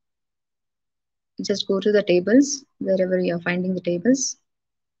 Just go to the tables wherever you are finding the tables.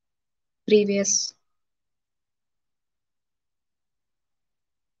 Previous.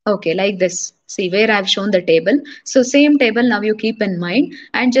 Okay, like this. See where I've shown the table. So same table now you keep in mind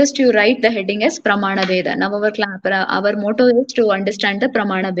and just you write the heading as Pramana Veda. Now our motto is to understand the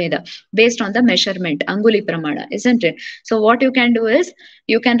Pramana Veda based on the measurement, Anguli Pramana, isn't it? So what you can do is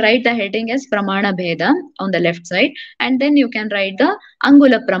you can write the heading as Pramana Veda on the left side and then you can write the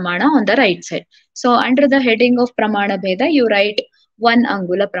Angula Pramana on the right side. So under the heading of Pramana Veda, you write 1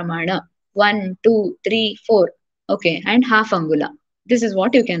 Angula Pramana, 1, 2, 3, 4. Okay, and half Angula. This is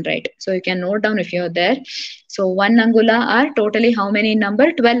what you can write. So you can note down if you're there. So 1 Angula are totally how many in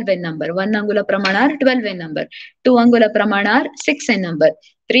number? 12 in number. 1 Angula Pramana are 12 in number. 2 Angula Pramana are 6 in number.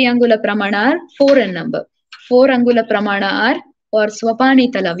 3 Angula Pramana are 4 in number. 4 Angula Pramana are for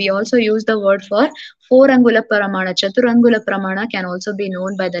Swapanitala. We also use the word for 4 Angula Pramana. Chaturangula Pramana can also be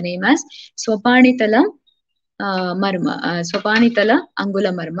known by the name as Swapanitala marma, Sopanitala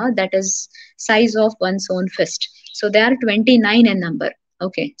Angula marma, that is size of one's own fist. So they are 29 in number.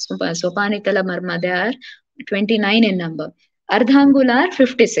 Okay, so Sopanitala marma, they are 29 in number. Ardhangula are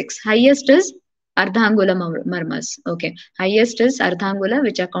 56. Highest is Ardhangula marmas. Okay, highest is Ardhangula,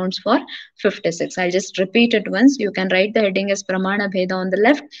 which accounts for 56. I'll just repeat it once. You can write the heading as Pramana Bheda on the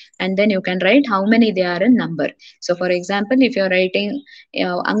left, and then you can write how many they are in number. So, for example, if you're writing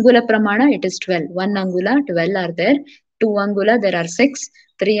Angula Pramana, it is 12. 1 Angula, 12 are there. 2 Angula, there are 6.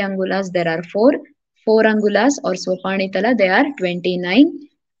 3 Angulas, there are 4. 4 Angulas or Sopanitala, they are 29.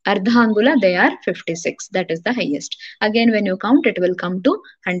 Ardhangula, they are 56. That is the highest. Again, when you count, it will come to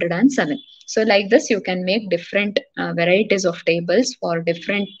 107. So like this, you can make different varieties of tables for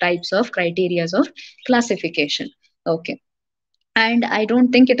different types of criterias of classification. Okay. And I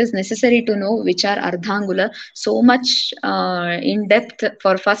don't think it is necessary to know which are Ardhangula. So much in depth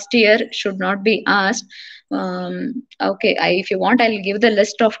for first year should not be asked. Okay, if you want, I'll give the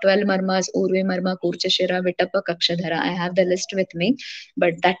list of 12 marmas: Urvi Marma, Kurcha, Shira, Vitappa, Kakshadhara. I have the list with me,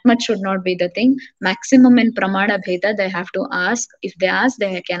 but that much should not be the thing. Maximum in Pramana Bheda, they have to ask. If they ask,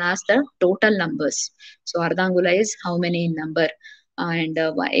 they can ask the total numbers. So Ardhangula is how many in number, and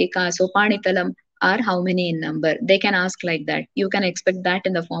Eka Sopanitalam are how many in number. They can ask like that. You can expect that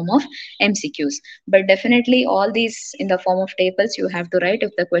in the form of MCQs. But definitely all these in the form of tables you have to write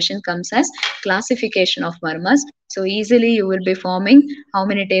if the question comes as classification of marmas. So easily you will be forming how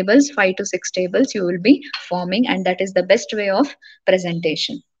many tables? 5 to 6 tables you will be forming, and that is the best way of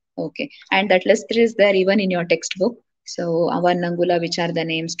presentation. Okay. And that list is there even in your textbook. So 1 Angula, which are the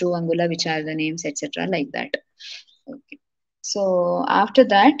names, 2 Angula, which are the names, etc. like that. Okay. So after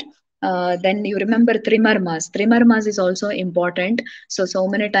that, then you remember Trimarmas. Trimarmas is also important. So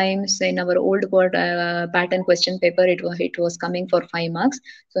many times in our old pattern question paper, it was coming for 5 marks.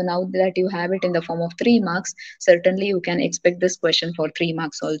 So now that you have it in the form of 3 marks, certainly you can expect this question for 3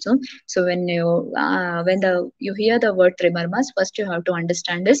 marks also. So when you hear the word Trimarmas, first you have to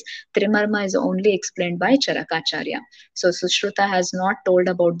understand is Trimarma is only explained by Charakacharya. So Sushruta has not told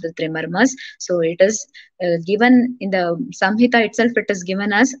about the Trimarmas. So it is given in the Samhita itself, it is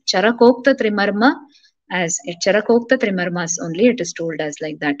given as Charakokta Trimarma, as Charakokta Trimarmas only, it is told as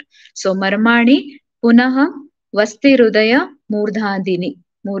like that. So Marmani Punaha Vasti Rudaya Murdhadini.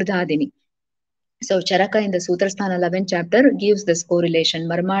 So Charaka in the Sutrasthana 11th chapter gives this correlation.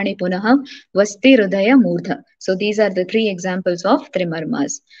 Marmani Punaha Vasti Rudaya Murdha. So these are the 3 examples of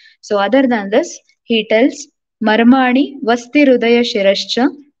Trimarmas. So other than this, he tells Marmani Vasti Rudaya Shirascha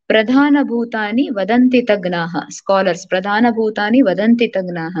Pradhana Bhutani Vadanti Tagnaha. Scholars, Pradhana Bhutani Vadanti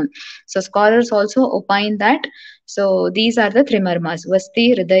Tagnaha. So scholars also opine that. So these are the Trimarmas,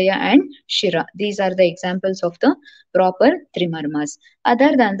 Vasti, Hridaya and Shira. These are the examples of the proper Trimarmas.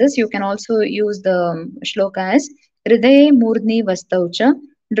 Other than this, you can also use the shloka as Hridaye Murdni Vastaucha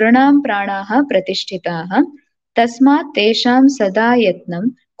Dranam Pranaha Pratishtitaha Tasmat tesham sada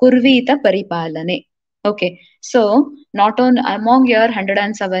yatnam kurvita paripalane. Okay, so not on among your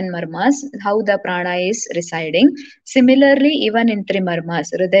 107 marmas, how the prana is residing. Similarly, even in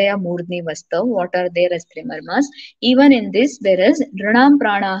trimarmas, hridaya murdni vastav, what are there as trimarmas? Even in this, there is dranam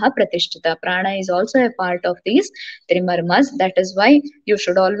pranaha pratishtita. Prana is also a part of these trimarmas. That is why you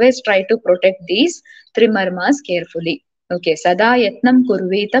should always try to protect these trimarmas carefully. Okay, sada yatnam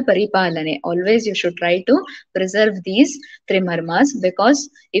kurvita paripalane. Always you should try to preserve these trimarmas, because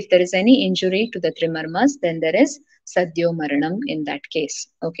if there is any injury to the trimarmas, then there is sadhyo maranam in that case.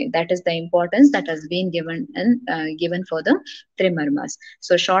 Okay, that is the importance that has been given and given for the trimarmas.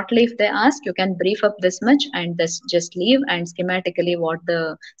 So shortly, if they ask, you can brief up this much and this just leave, and schematically what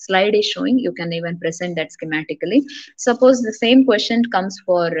the slide is showing, you can even present that schematically. Suppose the same question comes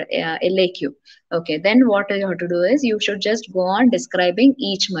for LAQ. Okay, then what you have to do is you should just go on describing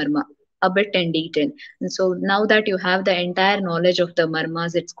each marma a bit in detail. And so now that you have the entire knowledge of the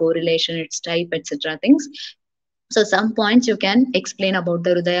marmas, its correlation, its type, etc. things, so some points you can explain about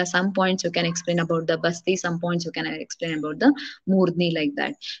the Hridaya, some points you can explain about the Basti, some points you can explain about the Murdni, like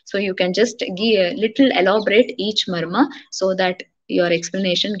that. So you can just give a little elaborate each marma so that your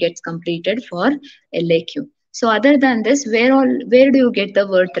explanation gets completed for LAQ. So other than this, where do you get the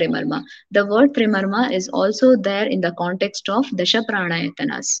word Trimarma? The word Trimarma is also there in the context of Dasha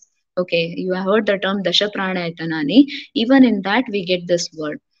Pranayatanas. Okay, you have heard the term Dasha Pranayatanani. Even in that we get this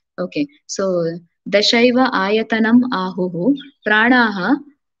word. Okay, so दशैव आयतनम् आहुः प्राणाः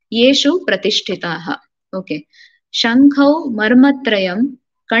येषु प्रतिष्ठिताः. Okay, शङ्खौ मर्मत्रयं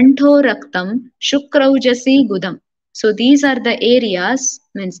कण्ठो रक्तं शुक्रौजसी गुदम्. So these are the areas,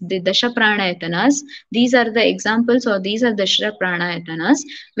 means the dasha pranayatanas. These are the examples, or these are the dasha pranayatanas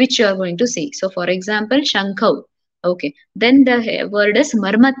which you are going to see. So for example, shankau. Okay, then the word is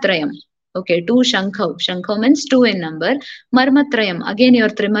marmatrayam. Okay, two shankau. Shankau means two in number. Marmatrayam, again your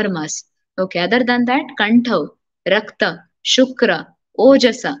trimarmas. Okay, other than that, Kanthav, Rakta, Shukra,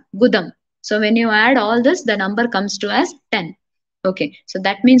 Ojasa, Gudam. So when you add all this, the number comes to as 10. Okay, so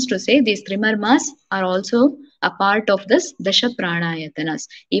that means to say these trimarmas are also a part of this Dasha Pranayatanas.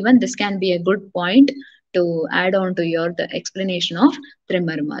 Even this can be a good point to add on to your the explanation of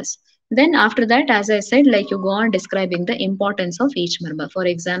trimarmas. Then after that, as I said, like you go on describing the importance of each marma. For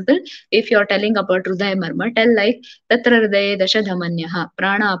example, if you are telling about Hridaya marma, tell like Tatra Hridaye Dasha Dhamanyaha,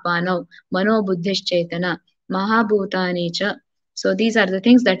 Prana Apanav, Mano Buddhishchetana, Mahabhutani cha. So these are the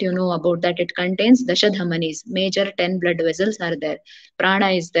things that you know about, that it contains Dashadhamanis. Major 10 blood vessels are there. Prana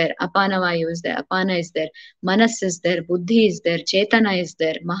is there, Apanavayu is there, Apana is there, Manas is there, Buddhi is there, Chetana is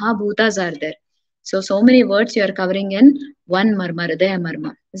there, Mahabhutas are there. So many words you are covering in one marma, Hridaya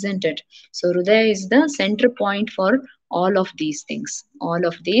marma, isn't it? So Hridaya is the center point for all of these things. All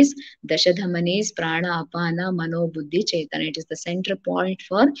of these Dashadhamanis, Prana, Apana, Mano, Buddhi, Chetana. It is the center point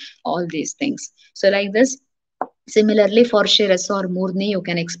for all these things. So like this, similarly, for Shiras or Murni, you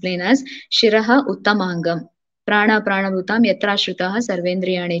can explain as Shiraha Uttamangam. Prana Pranabhutam Yatra Shritaha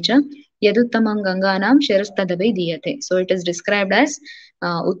Sarvendriyani cha Yaduttamang Ganganam Shirastadabe Diyate. So it is described as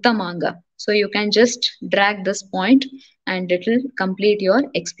Uttamanga. So you can just drag this point and it will complete your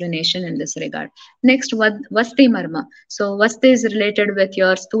explanation in this regard. Next, Vasti Marma. So Vasti is related with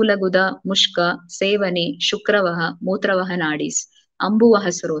your Stula Guda, Mushka, Sevani, Shukravaha, Mutravaha Nadis, Ambuvaha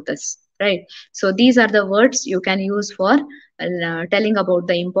Srotas. Right. So these are the words you can use for telling about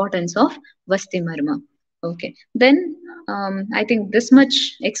the importance of Vasti Marma. Okay. Then I think this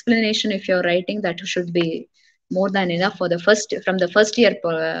much explanation, if you're writing, that should be more than enough for the first from the first year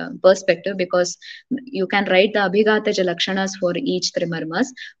perspective, because you can write the Abhigataja Lakshanas for each trimarmas,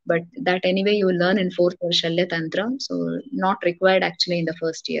 but that anyway you will learn in fourth year Shalya Tantra, so not required actually in the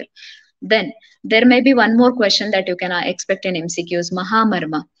first year. Then there may be one more question that you can expect in MCQs,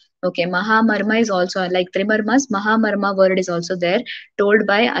 Mahamarma. Okay, Mahamarma is also like Trimarmas. Mahamarma word is also there, told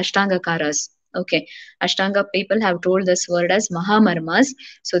by Ashtangakaras. Okay, Ashtanga people have told this word as Mahamarmas.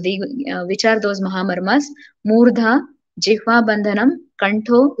 So the which are those Mahamarmas? Murdha, Jihva Bandhanam,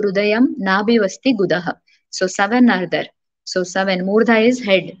 Kanto, Rudayam, Nabhivasti, Gudaha. So seven are there. So seven. Murdha is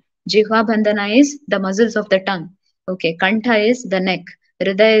head. Jihva Bandhana is the muscles of the tongue. Okay, Kantha is the neck.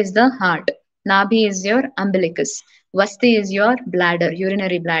 Hridaya is the heart. Nabhi is your umbilicus. Vasti is your bladder,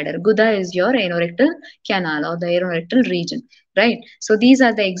 urinary bladder. Guda is your anorectal canal or the anorectal region. Right? So these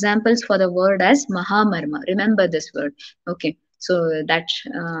are the examples for the word as Mahamarma. Remember this word. Okay. So that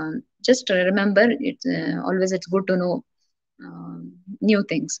just remember it. Always it's good to know new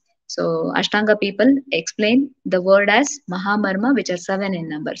things. So Ashtanga people explain the word as Mahamarma, which are seven in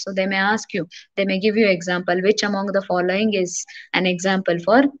number. So they may ask you, they may give you example, which among the following is an example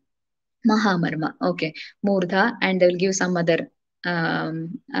for Mahamarma. Okay, Murdha, and they will give some other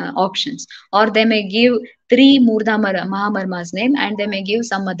options, or they may give three Mahamarma's name, and they may give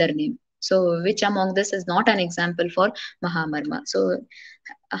some other name. So, which among this is not an example for Mahamarma? So,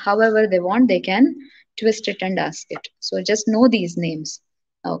 however they want, they can twist it and ask it. So, just know these names.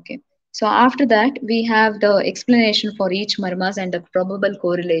 Okay. So after that, we have the explanation for each marmas and the probable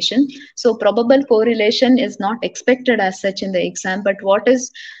correlation. So probable correlation is not expected as such in the exam, but what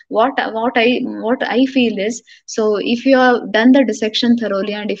I feel is, so if you have done the dissection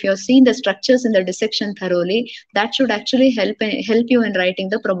thoroughly and if you have seen the structures in the dissection thoroughly, that should actually help you in writing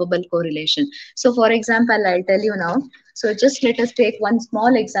the probable correlation. So for example, I'll tell you now. So just let us take one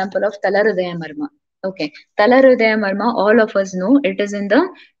small example of Talarudaya Marma. Okay, Talarudaya Marma, all of us know it is in the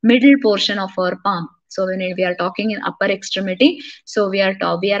middle portion of our palm. So when we are talking in upper extremity, so we are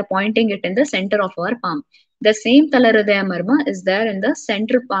pointing it in the center of our palm. The same Talarudaya Marma is there in the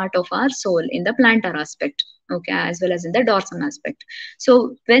center part of our soul in the plantar aspect, okay, as well as in the dorsum aspect.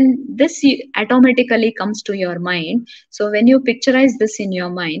 So when this automatically comes to your mind, so when you picturize this in your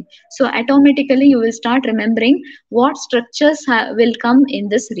mind, so automatically you will start remembering what structures will come in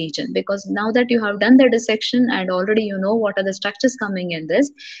this region, because now that you have done the dissection and already you know what are the structures coming in this.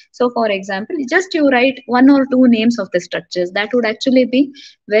 So for example, just you write one or two names of the structures, that would actually be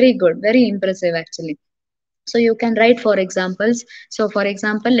very good, very impressive actually. So you can write for examples. So for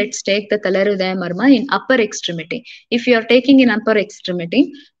example, let's take the Talarudaya Marma in upper extremity. If you are taking in upper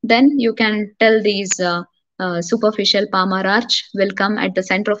extremity, then you can tell these superficial palmar arch will come at the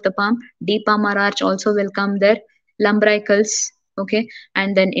center of the palm. Deep palmar arch also will come there. Lumbricals, okay,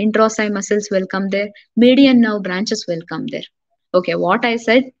 and then introsai muscles will come there. Median nerve branches will come there. Okay, what I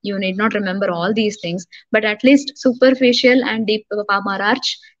said, you need not remember all these things, but at least superficial and deep palmar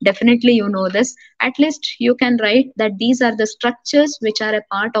arch, definitely you know this. At least you can write that these are the structures which are a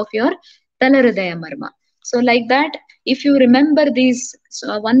part of your Talaridaya Marma. So, like that, if you remember these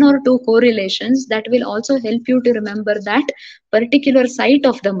one or two correlations, that will also help you to remember that particular site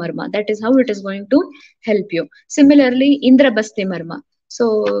of the Marma. That is how it is going to help you. Similarly, Indrabasti Marma.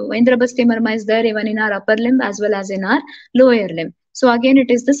 So, Indrabasti Marma is there even in our upper limb as well as in our lower limb. So, again,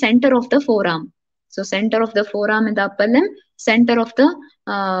 it is the center of the forearm. So, center of the forearm in the upper limb, center of the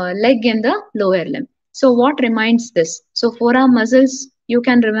leg in the lower limb. So what reminds this? So forearm muscles, you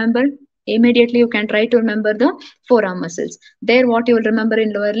can remember immediately. You can try to remember the forearm muscles. There, what you will remember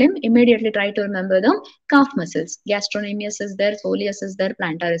in lower limb, immediately try to remember the calf muscles. Gastrocnemius is there, soleus is there,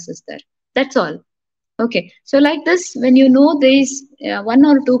 plantaris is there. That's all. Okay, so like this, when you know these one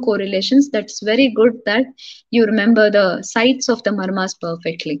or two correlations, that's very good that you remember the sites of the marmas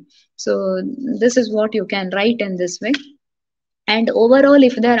perfectly. So this is what you can write in this way. And overall,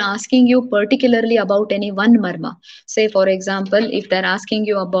 if they're asking you particularly about any one marma, say for example, if they're asking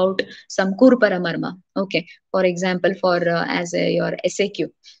you about some kurpara marma, okay, for example, for as your SAQ,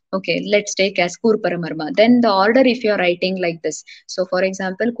 okay, let's take as kurpara marma. Then the order, if you're writing like this, so for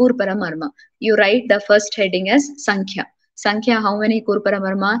example, kurpara marma, you write the first heading as Sankhya. Sankhya, how many kurpara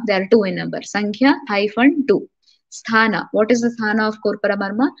marma? There are two in number. Sankhya hyphen two. Sthana. What is the sthana of Kurpara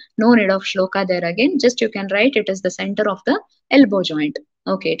Marma? No need of shloka there again. Just you can write it is the center of the elbow joint.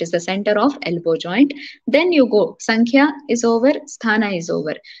 Okay, it is the center of elbow joint. Then you go. Sankhya is over, Sthana is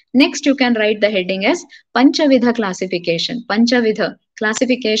over. Next, you can write the heading as Panchavidha classification. Panchavidha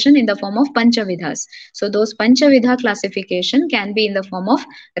classification in the form of Panchavidhas. So those Panchavidha classification can be in the form of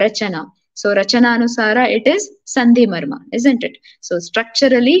Rachana. So Rachana Anusara, it is Sandhi Marma, isn't it? So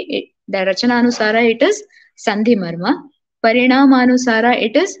structurally, the Rachana Anusara, it is Sandhi Marma. Parinamanusara,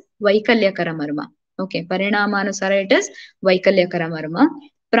 it is Vaikalyakara Marma. Okay, Parinamanusara, it is Vaikalyakara Marma.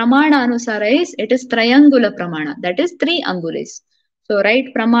 Pramana Anusara is, it is Triangula Pramana, that is 3 angulis. So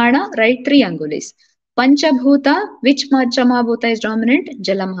write Pramana, write 3 angulis. Panchabhuta, which Mahabhuta is dominant?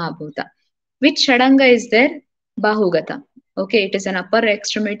 Jalamahabhuta. Which Shadanga is there? Bahugata. Okay, it is an upper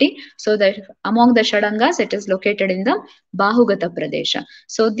extremity. So that among the Shadangas, it is located in the Bahugata Pradesha.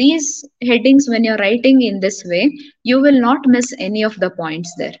 So these headings, when you're writing in this way, you will not miss any of the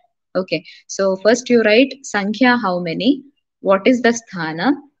points there. Okay, so first you write Sankhya, how many, what is the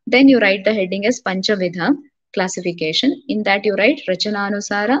Sthana, then you write the heading as Panchavidha classification. In that you write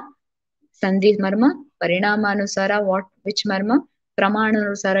Rachananusara, Sandhi Marma, Parinamanusara, what, which Marma,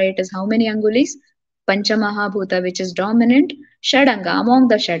 Pramananusara, it is how many Angulis, Panchamahabhuta, which is dominant, Shadanga, among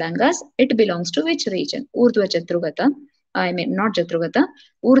the Shadangas, it belongs to which region? Urdhva Chatrugata, I mean not Chatrugata,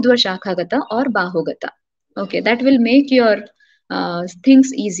 Urdhva Shakhagata or Bahugata. Okay, that will make your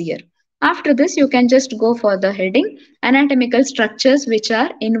things easier. After this, you can just go for the heading anatomical structures which are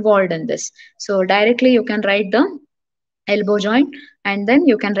involved in this. So directly you can write the elbow joint, and then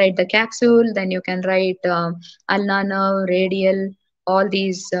you can write the capsule, then you can write ulnar nerve, radial, all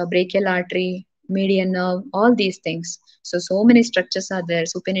these brachial artery, median nerve, all these things. So many structures are there.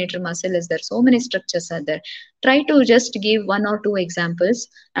 Supinator muscle is there, so many structures are there. Try to just give one or two examples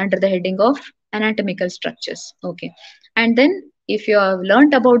under the heading of anatomical structures. Okay. And then if you have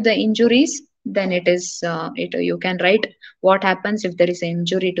learned about the injuries, then it is you can write what happens if there is an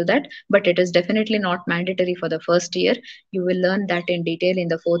injury to that, but it is definitely not mandatory for the first year. You will learn that in detail in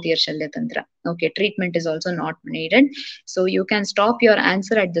the fourth year Shalyatantra. Okay, treatment is also not needed. So you can stop your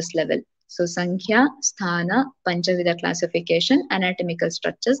answer at this level. So Sankhya, Sthana, Panchavida classification, anatomical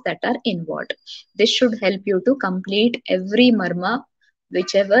structures that are involved. This should help you to complete every marma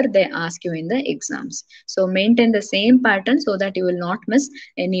whichever they ask you in the exams. So maintain the same pattern so that you will not miss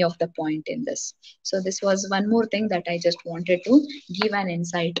any of the point in this. So this was one more thing that I just wanted to give an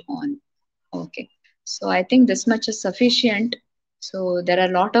insight on. Okay. So I think this much is sufficient. So there are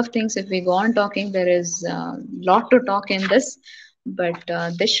a lot of things. If we go on talking, there is a lot to talk in this, but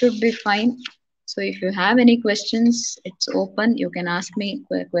this should be fine. So if you have any questions, it's open. You can ask me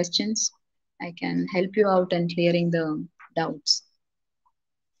questions. I can help you out in clearing the doubts.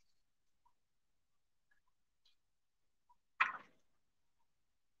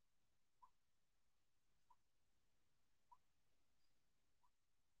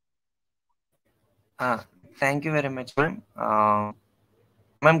 Ah, thank you very much, ma'am.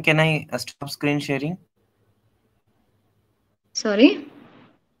 Ma'am, can I stop screen sharing? Sorry?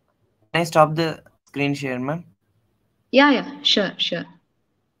 Can I stop the screen share, ma'am? Yeah, yeah, sure, sure.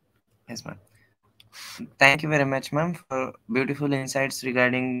 Yes, ma'am. Thank you very much, ma'am, for beautiful insights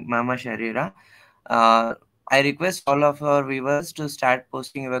regarding Mama Shareera. Uh, I request all of our viewers to start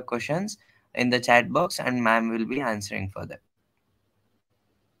posting your questions in the chat box, and ma'am will be answering for them.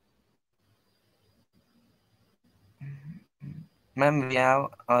 Ma'am, we have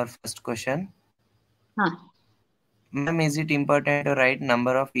our first question. Huh. Ma'am, is it important to write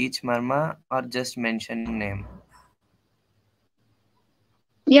number of each marma or just mentioning name?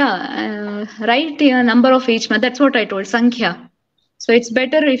 Yeah, write a number of each. That's what I told, Sankhya. So it's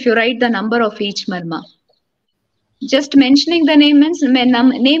better if you write the number of each marma. Just mentioning the name means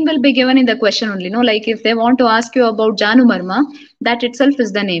name will be given in the question only. No, like if they want to ask you about Janu Marma, that itself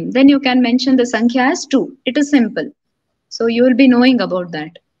is the name. Then you can mention the Sankhya as two. It is simple. So you will be knowing about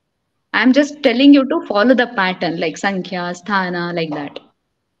that. I'm just telling you to follow the pattern like Sankhya, Sthana, like that.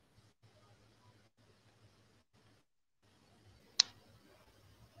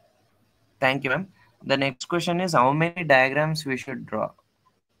 Thank you, ma'am. The next question is how many diagrams we should draw?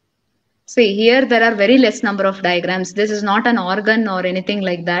 See, here there are very less number of diagrams. This is not an organ or anything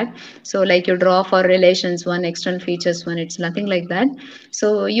like that. So, like you draw for relations one, external features one, it's nothing like that.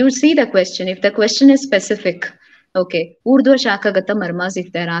 So, you see the question. If the question is specific, okay, Urdhva Shakagata Marmas,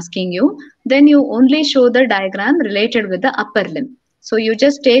 if they're asking you, then you only show the diagram related with the upper limb. So, you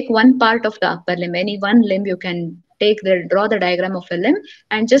just take one part of the upper limb, any one limb you can draw the diagram of a limb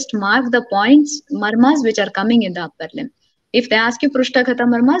and just mark the points, marmas which are coming in the upper limb. If they ask you Prushtagata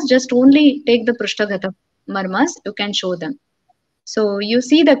Marmas, just only take the Prushtagata Marmas, you can show them. So you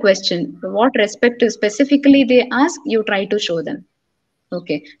see the question, what respect to specifically they ask, you try to show them.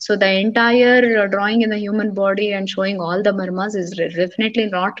 Okay, so the entire drawing in the human body and showing all the marmas is definitely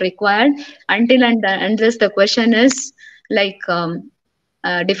not required until and unless the question is like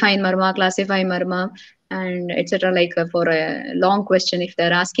define marma, classify marma, and etc. Like for a long question, if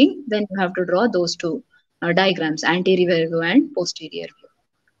they're asking, then you have to draw those two diagrams, anterior view and posterior view.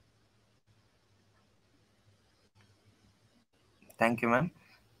 Thank you, ma'am.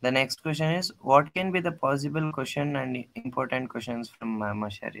 The next question is what can be the possible question and important questions from Mama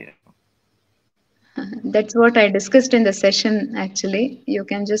Shareera? That's what I discussed in the session actually. You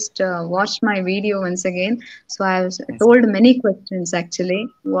can just watch my video once again. So I've Yes, told many questions actually,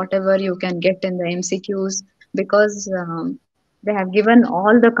 whatever you can get in the MCQs, because they have given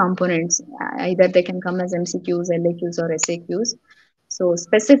all the components. Either they can come as MCQs, LAQs, or SAQs. So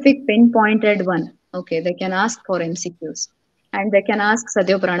specific pinpointed one. Okay, they can ask for MCQs. And they can ask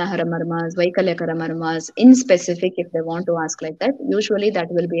Sadhyo Pranahara Marmas, Vaikalyakara Marmas in specific if they want to ask like that. Usually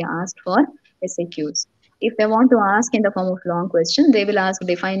that will be asked for SAQs. If they want to ask in the form of long question, they will ask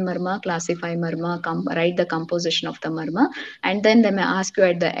define marma, classify marma, write the composition of the marma, and then they may ask you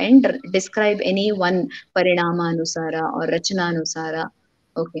at the end describe any one parinama anusara or rachana anusara.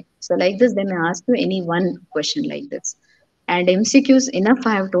 Okay, so like this, they may ask you any one question like this. And MCQs enough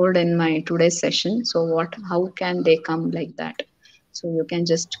I have told in my today's session. So what? How can they come like that? So you can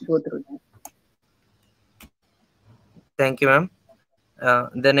just go through that. thank you, ma'am.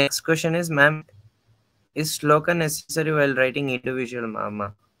 The next question is, ma'am, Is shloka necessary while writing individual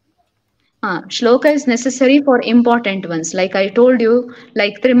Marma? Shloka is necessary for important ones, like I told you,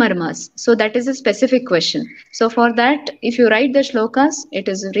 like Trimarmas. So that is a specific question. So for that, if you write the shlokas, it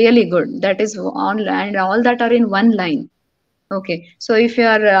is really good. That is on and all that are in one line. Okay, so if you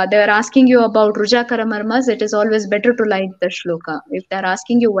are they are asking you about Rujakara Marmas, it is always better to write the shloka. If they are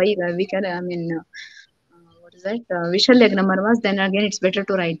asking you why we can, I mean, what is that? Vishalyagna Marmas, then again it's better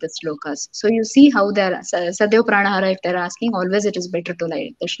to write the shlokas. So you see how they are Sadhya Pranahara. If they are asking, always it is better to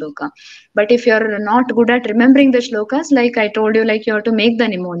write the shloka. But if you are not good at remembering the shlokas, like I told you, like you have to make the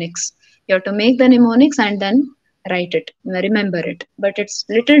mnemonics. You have to make the mnemonics and then write it, remember it. But it's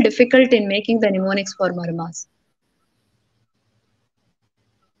little difficult in making the mnemonics for marmas.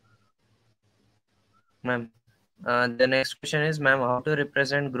 Ma'am. The next question is, ma'am, how to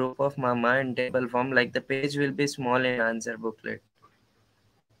represent group of mama in table form? Like the page will be small in answer booklet.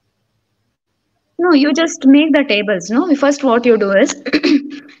 No, you just make the tables. No, first what you do is,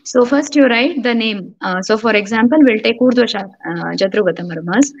 so first you write the name. So for example, we'll take Jatrugata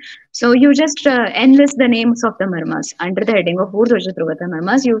Marmas. So you just enlist the names of the Marmas under the heading of Urdhva Jatrugata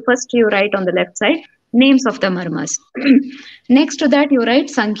Marmas. You write on the left side names of the Marmas. Next to that you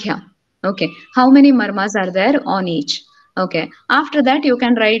write Sankhya. Okay, how many Marmas are there on each? Okay, after that you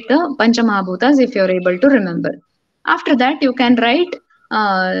can write the Panchamahabhutas if you are able to remember. After that, you can write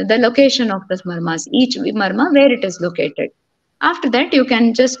the location of the marmas, each marma where it is located. After that, you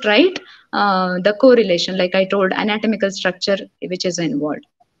can just write the correlation, like I told, anatomical structure which is involved.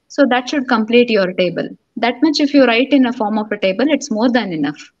 So that should complete your table. That much, if you write in a form of a table, it's more than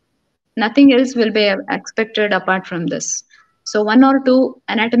enough. Nothing else will be expected apart from this. So one or two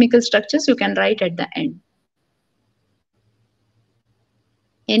anatomical structures you can write at the end.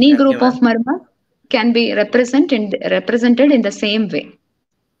 Any Thank you, group of ma'am. marma can be represented in the same way.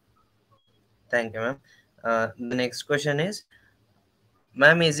 Thank you, ma'am. The next question is,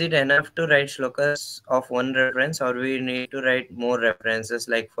 ma'am, is it enough to write shlokas of one reference, or we need to write more references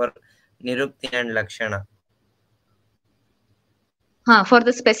like for Nirukti and Lakshana? For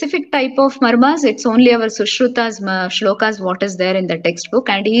the specific type of marmas, it's only our Sushruta's shlokas what is there in the textbook,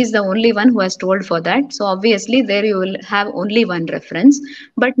 and he is the only one who has told for that. So obviously, there you will have only one reference.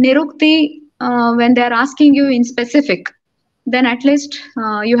 But Nirukti, when they are asking you in specific, then at least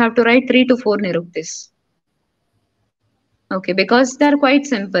you have to write 3 to 4 Niruktis. Okay, because they're quite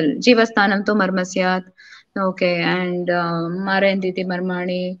simple. Jivasthanam to marmasyat. Okay, and Marenditi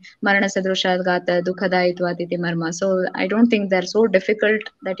marmani, Marana sadrushad gata, Dukhadayitvaditi marma. So I don't think they're so difficult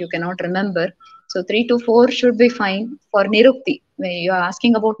that you cannot remember. So 3 to 4 should be fine for Nirukti. When you are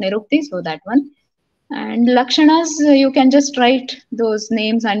asking about Nirukti, so that one. And Lakshanas, you can just write those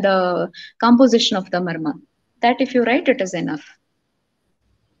names and the composition of the marma. That if you write, it is enough.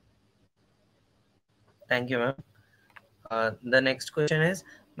 Thank you, ma'am. The next question is,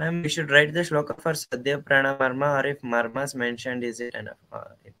 ma'am, we should write the shloka for Sadhya Prana Marma, or if Marmas mentioned, is it enough?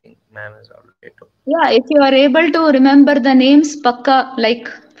 I think ma'am has already told. Yeah, if you are able to remember the names, pakka, like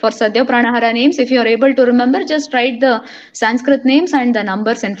for Sadhya Pranahara names, if you are able to remember, just write the Sanskrit names and the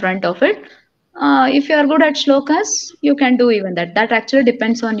numbers in front of it. If you are good at shlokas, you can do even that. That actually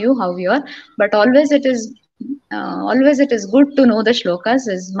depends on you how you are. But always it is good to know the shlokas,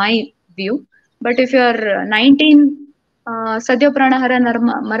 is my view. But if you are 19 Sadhya Pranahara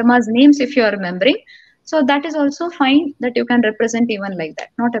Marma's names, if you are remembering, so that is also fine that you can represent even like that.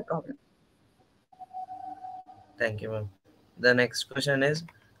 Not a problem. Thank you, ma'am. The next question is,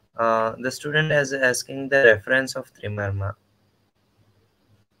 the student is asking the reference of Trimarma.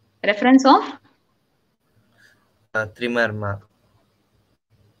 Reference of Trimarma.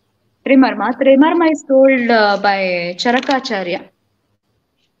 Trimarma. Trimarma is told by Charakacharya.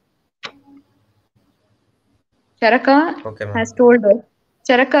 Charaka Okay, ma'am. has told us.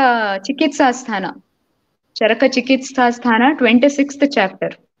 Charaka Chikitsa Sthana. Charaka Chikitsa Sthana, 26th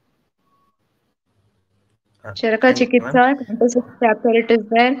chapter. Charaka Thank you, ma'am. Chikitsa, 26th chapter it is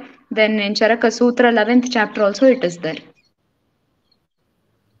there. Then in Charaka Sutra, 11th chapter also it is there.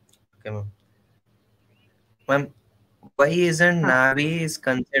 Okay, ma'am. Ma'am, why isn't Huh. Navi is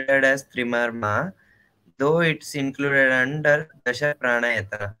considered as Trimarma, though it's included under Dasha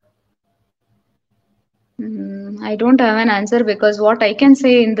Pranayatana? I don't have an answer because what I can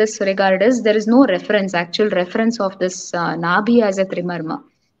say in this regard is there is no reference, actual reference of this Nabhi as a Trimarma.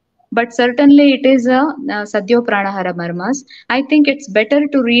 but certainly it is a Sadhyo Pranahara Marmas. I think it's better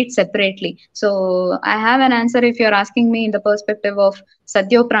to read separately. So I have an answer if you're asking me in the perspective of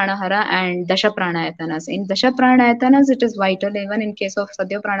Sadhyo Pranahara and Dasha Pranayatanas. In Dasha Pranayatanas, it is vital. Even in case of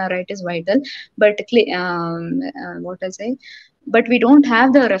Sadhyo Pranahara, it is vital. But what I say, but we don't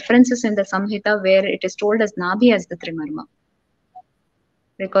have the references in the Samhita where it is told as Nabhi as the Trimarma,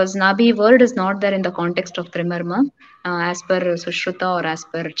 because Nabi word is not there in the context of Trimarma. As per Sushruta or as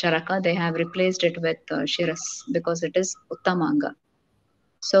per Charaka, they have replaced it with Shiras because it is Uttamanga.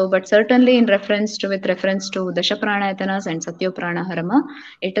 So, but certainly in reference to with reference to Dasha Pranayatanas and Satyo Pranaharama,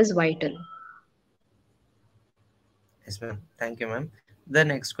 it is vital. Yes, ma'am. Thank you, ma'am. The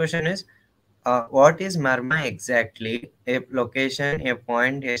next question is, what is Marma exactly? A location, a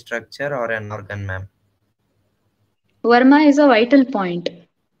point, a structure, or an organ, ma'am? Varma is a vital point.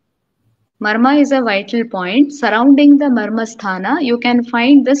 Marma is a vital point. Surrounding the Marmasthana, you can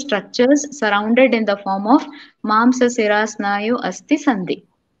find the structures surrounded in the form of Mamsa Sira Snayu Asti Sandhi.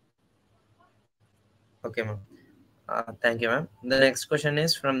 Okay, ma'am. Thank you, ma'am. The next question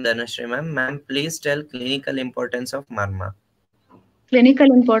is from Dhanashree, ma'am. Ma'am, please tell clinical importance of Marma. Clinical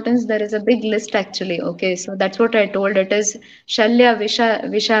importance, there is a big list actually. Okay, so that's what I told. It is Shalya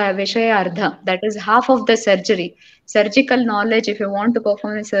Vishayardha. That is half of the surgery. Surgical knowledge, if you want to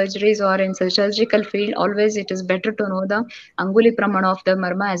perform in surgeries or in surgical field, always it is better to know the Anguli Pramana of the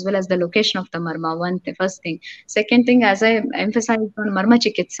Marma as well as the location of the Marma. First thing. Second thing, as I emphasized on Marma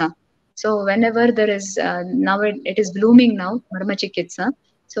Chikitsa. So whenever there is it is blooming now, Marma Chikitsa.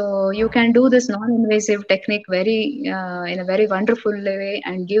 So you can do this non-invasive technique very in a very wonderful way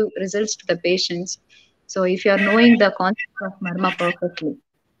and give results to the patients. So if you are knowing the concept of Marma perfectly,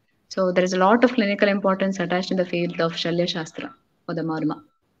 so there is a lot of clinical importance attached in the field of Shalya Shastra for the Marma.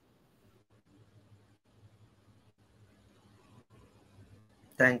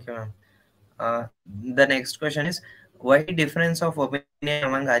 Thank you, ma'am. The next question is, why difference of opinion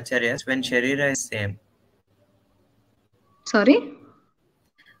among acharyas when Shareera is same? Sorry,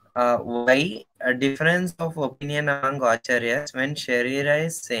 Why a difference of opinion among acharyas when Shareera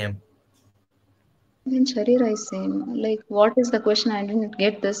is same? when Shareera is same, like what is the question? I didn't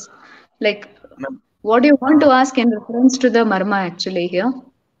get this. Like, Ma'am, what do you want uh, to ask in reference to the Marma actually here?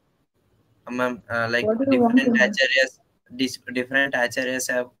 ma'am, like What do you want to different know? acharyas, different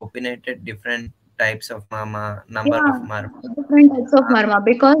acharyas have opinionated different types of mama, number of Yeah, marma. different types of Uh, marma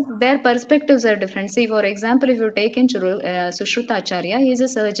because their perspectives are different. See, for example, if you take in Sushruta Acharya, he is a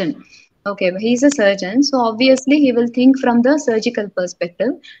surgeon. Okay, he is a surgeon, so obviously he will think from the surgical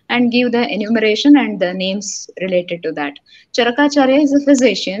perspective and give the enumeration and the names related to that. Charakacharya is a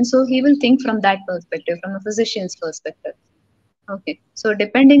physician, so he will think from that perspective, from a physician's perspective. Okay, so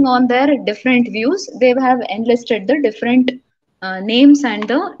depending on their different views, they have enlisted the different names and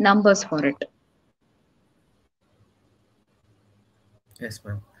the numbers for it. yes,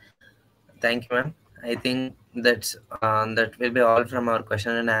 ma'am. Thank you, ma'am. I think that will be all from our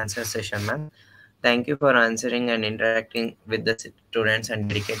question and answer session, ma'am. Thank you for answering and interacting with the students and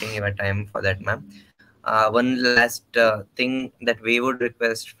dedicating your time for that, ma'am. One last thing that we would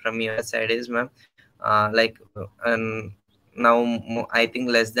request from your side is, ma'am, like now I think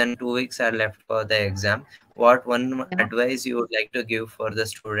less than 2 weeks are left for the exam. What one Yeah. advice you would like to give for the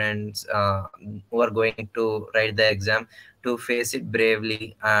students who are going to write the exam to face it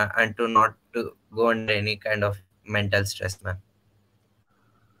bravely and to not to go under any kind of mental stress, ma'am?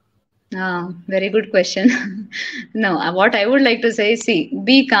 Very good question. No, what I would like to say is, see,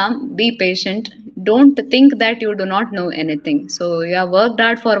 be calm, be patient. Don't think that you do not know anything. So you have worked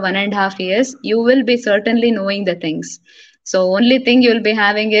hard for 1.5 years. You will be certainly knowing the things. So only thing you will be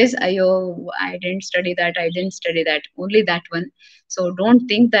having is, I didn't study that. I didn't study that. Only that one. So don't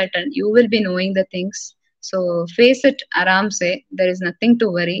think that you will be knowing the things. So face it, aram se. There is nothing to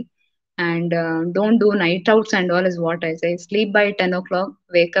worry, and don't do night outs and all is what I say. Sleep by 10 o'clock,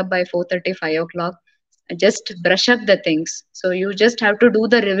 wake up by 4:30, 5 o'clock. Just brush up the things. So you just have to do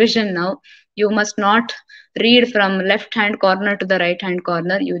the revision now. You must not read from left hand corner to the right hand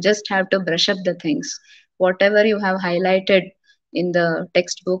corner. You just have to brush up the things. Whatever you have highlighted in the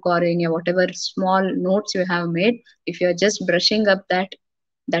textbook or in your whatever small notes you have made, if you are just brushing up that,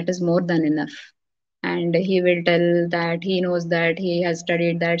 that is more than enough. And he will tell that he knows that he has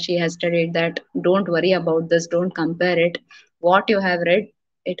studied that, she has studied that. Don't worry about this, don't compare it. What you have read,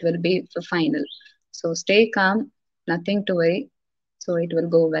 it will be the final. So stay calm, nothing to worry. So it will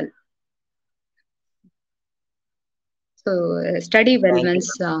go well. So study well Thank you,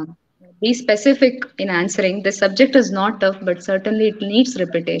 means be specific in answering. The subject is not tough, but certainly it needs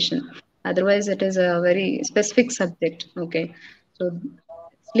repetition. Otherwise, it is a very specific subject. Okay, so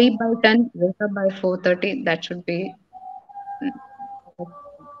Sleep by 10, wake up by 4:30. That should be. mm,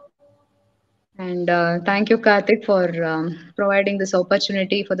 And thank you, Karthik, for providing this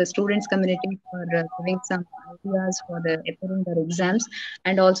opportunity for the students community for giving some ideas for the appearing their exams,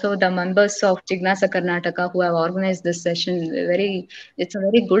 and also the members of Jignasa Karnataka who have organized this session. It's a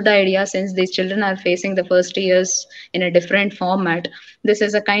very good idea since these children are facing the first years in a different format. This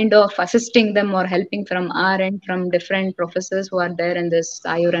is a kind of assisting them or helping from our end from different professors who are there in this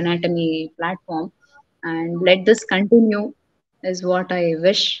Ayur Anatomy platform, and let this continue is what I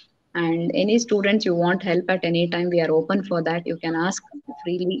wish. And any students you want help at any time, we are open for that. You can ask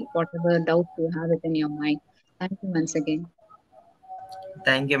freely whatever doubts you have it in your mind. Thank you once again.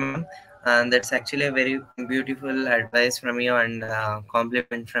 Thank you, ma'am. That's actually a very beautiful advice from you and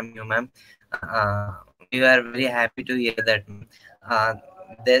compliment from you, ma'am. Uh, we are very happy to hear that, ma'am. Uh,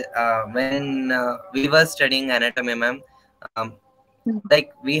 when we were studying anatomy, ma'am, um,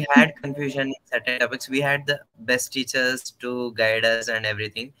 like we had confusion in certain topics. We had the best teachers to guide us and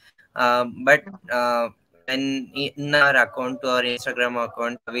everything, but when in our account to our Instagram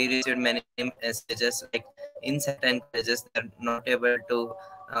account we received many messages like in certain colleges they're not able to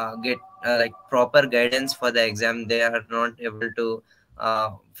get like proper guidance for the exam. They are not able to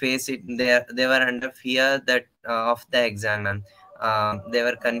face it. They were under fear that of the exam, and they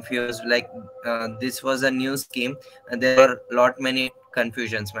were confused like this was a new scheme. There were lot many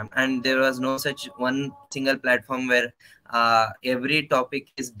confusions, ma'am, and there was no such one single platform where every topic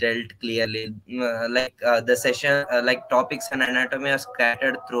is dealt clearly. Like the session like topics and anatomy are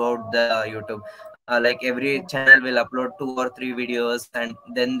scattered throughout the YouTube. Like every channel will upload two or three videos and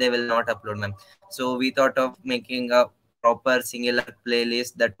then they will not upload, ma'am. So we thought of making a proper singular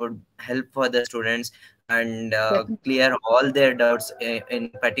playlist that would help for the students and clear all their doubts in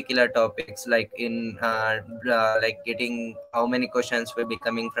particular topics, like in like getting how many questions will be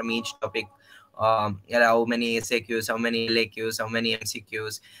coming from each topic, yeah, how many SAQs, how many LAQs, how many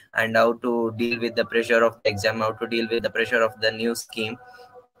MCQs, and how to deal with the pressure of the exam, how to deal with the pressure of the new scheme.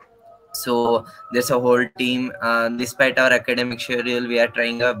 So there's a whole team. Despite our academic schedule, we are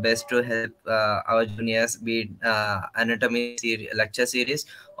trying our best to help our juniors, be it lecture series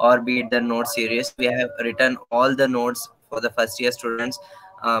or be it the note series. We have written all the notes for the first year students.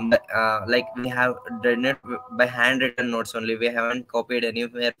 But like we have done it by handwritten notes only. We haven't copied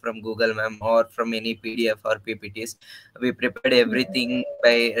anywhere from Google, ma'am, or from any PDF or PPTs. We prepared everything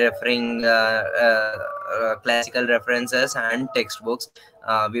by referring classical references and textbooks.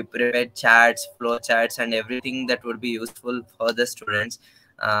 We prepared charts, flow charts, and everything that would be useful for the students.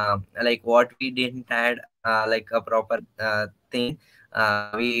 Like what we didn't add like a proper thing,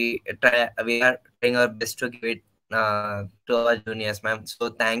 we are trying our best to give it to our juniors, ma'am. So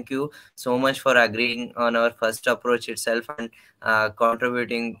thank you so much for agreeing on our first approach itself and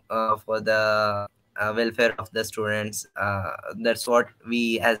contributing for the welfare of the students. That's what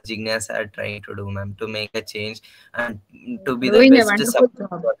we as Jignas are trying to do, ma'am, to make a change and to be the Doing a best wonderful support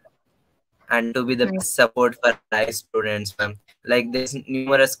job. and to be the Nice. best support for our eye students, ma'am. Like there's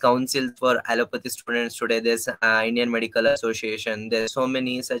numerous councils for allopathy students today. There's Indian Medical Association. There's so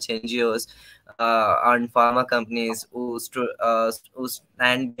many such NGOs and pharma companies who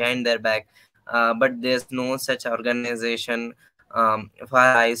stand behind their back. But there's no such organization for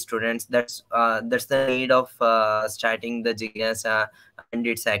eye students. That's the need of starting the Jignasa and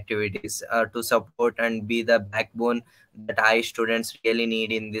its activities to support and be the backbone that I students really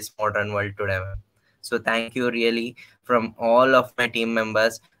need in this modern world today, ma'am. So thank you really from all of my team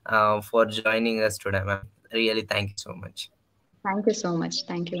members for joining us today, ma'am. Really, thank you so much. Thank you so much.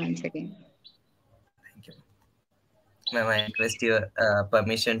 Thank you once again. Thank you, ma'am. I request your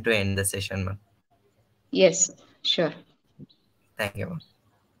permission to end the session, ma'am. Yes, sure. Thank you, ma'am.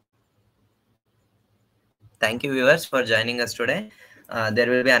 Thank you, viewers, for joining us today. There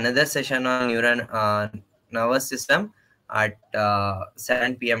will be another session on nervous system at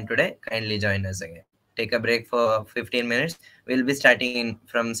 7 p.m. today. Kindly join us again. Take a break for 15 minutes. We'll be starting in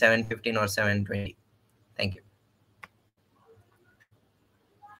from 7:15 or 7:20. Thank you.